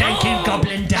bed. Thank you,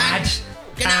 Goblin Dad.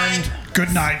 And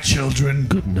good night, children.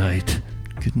 Good night.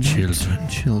 Good night,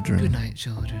 children. Good night,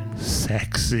 children.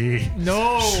 Sexy.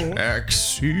 No.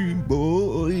 Sexy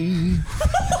boy.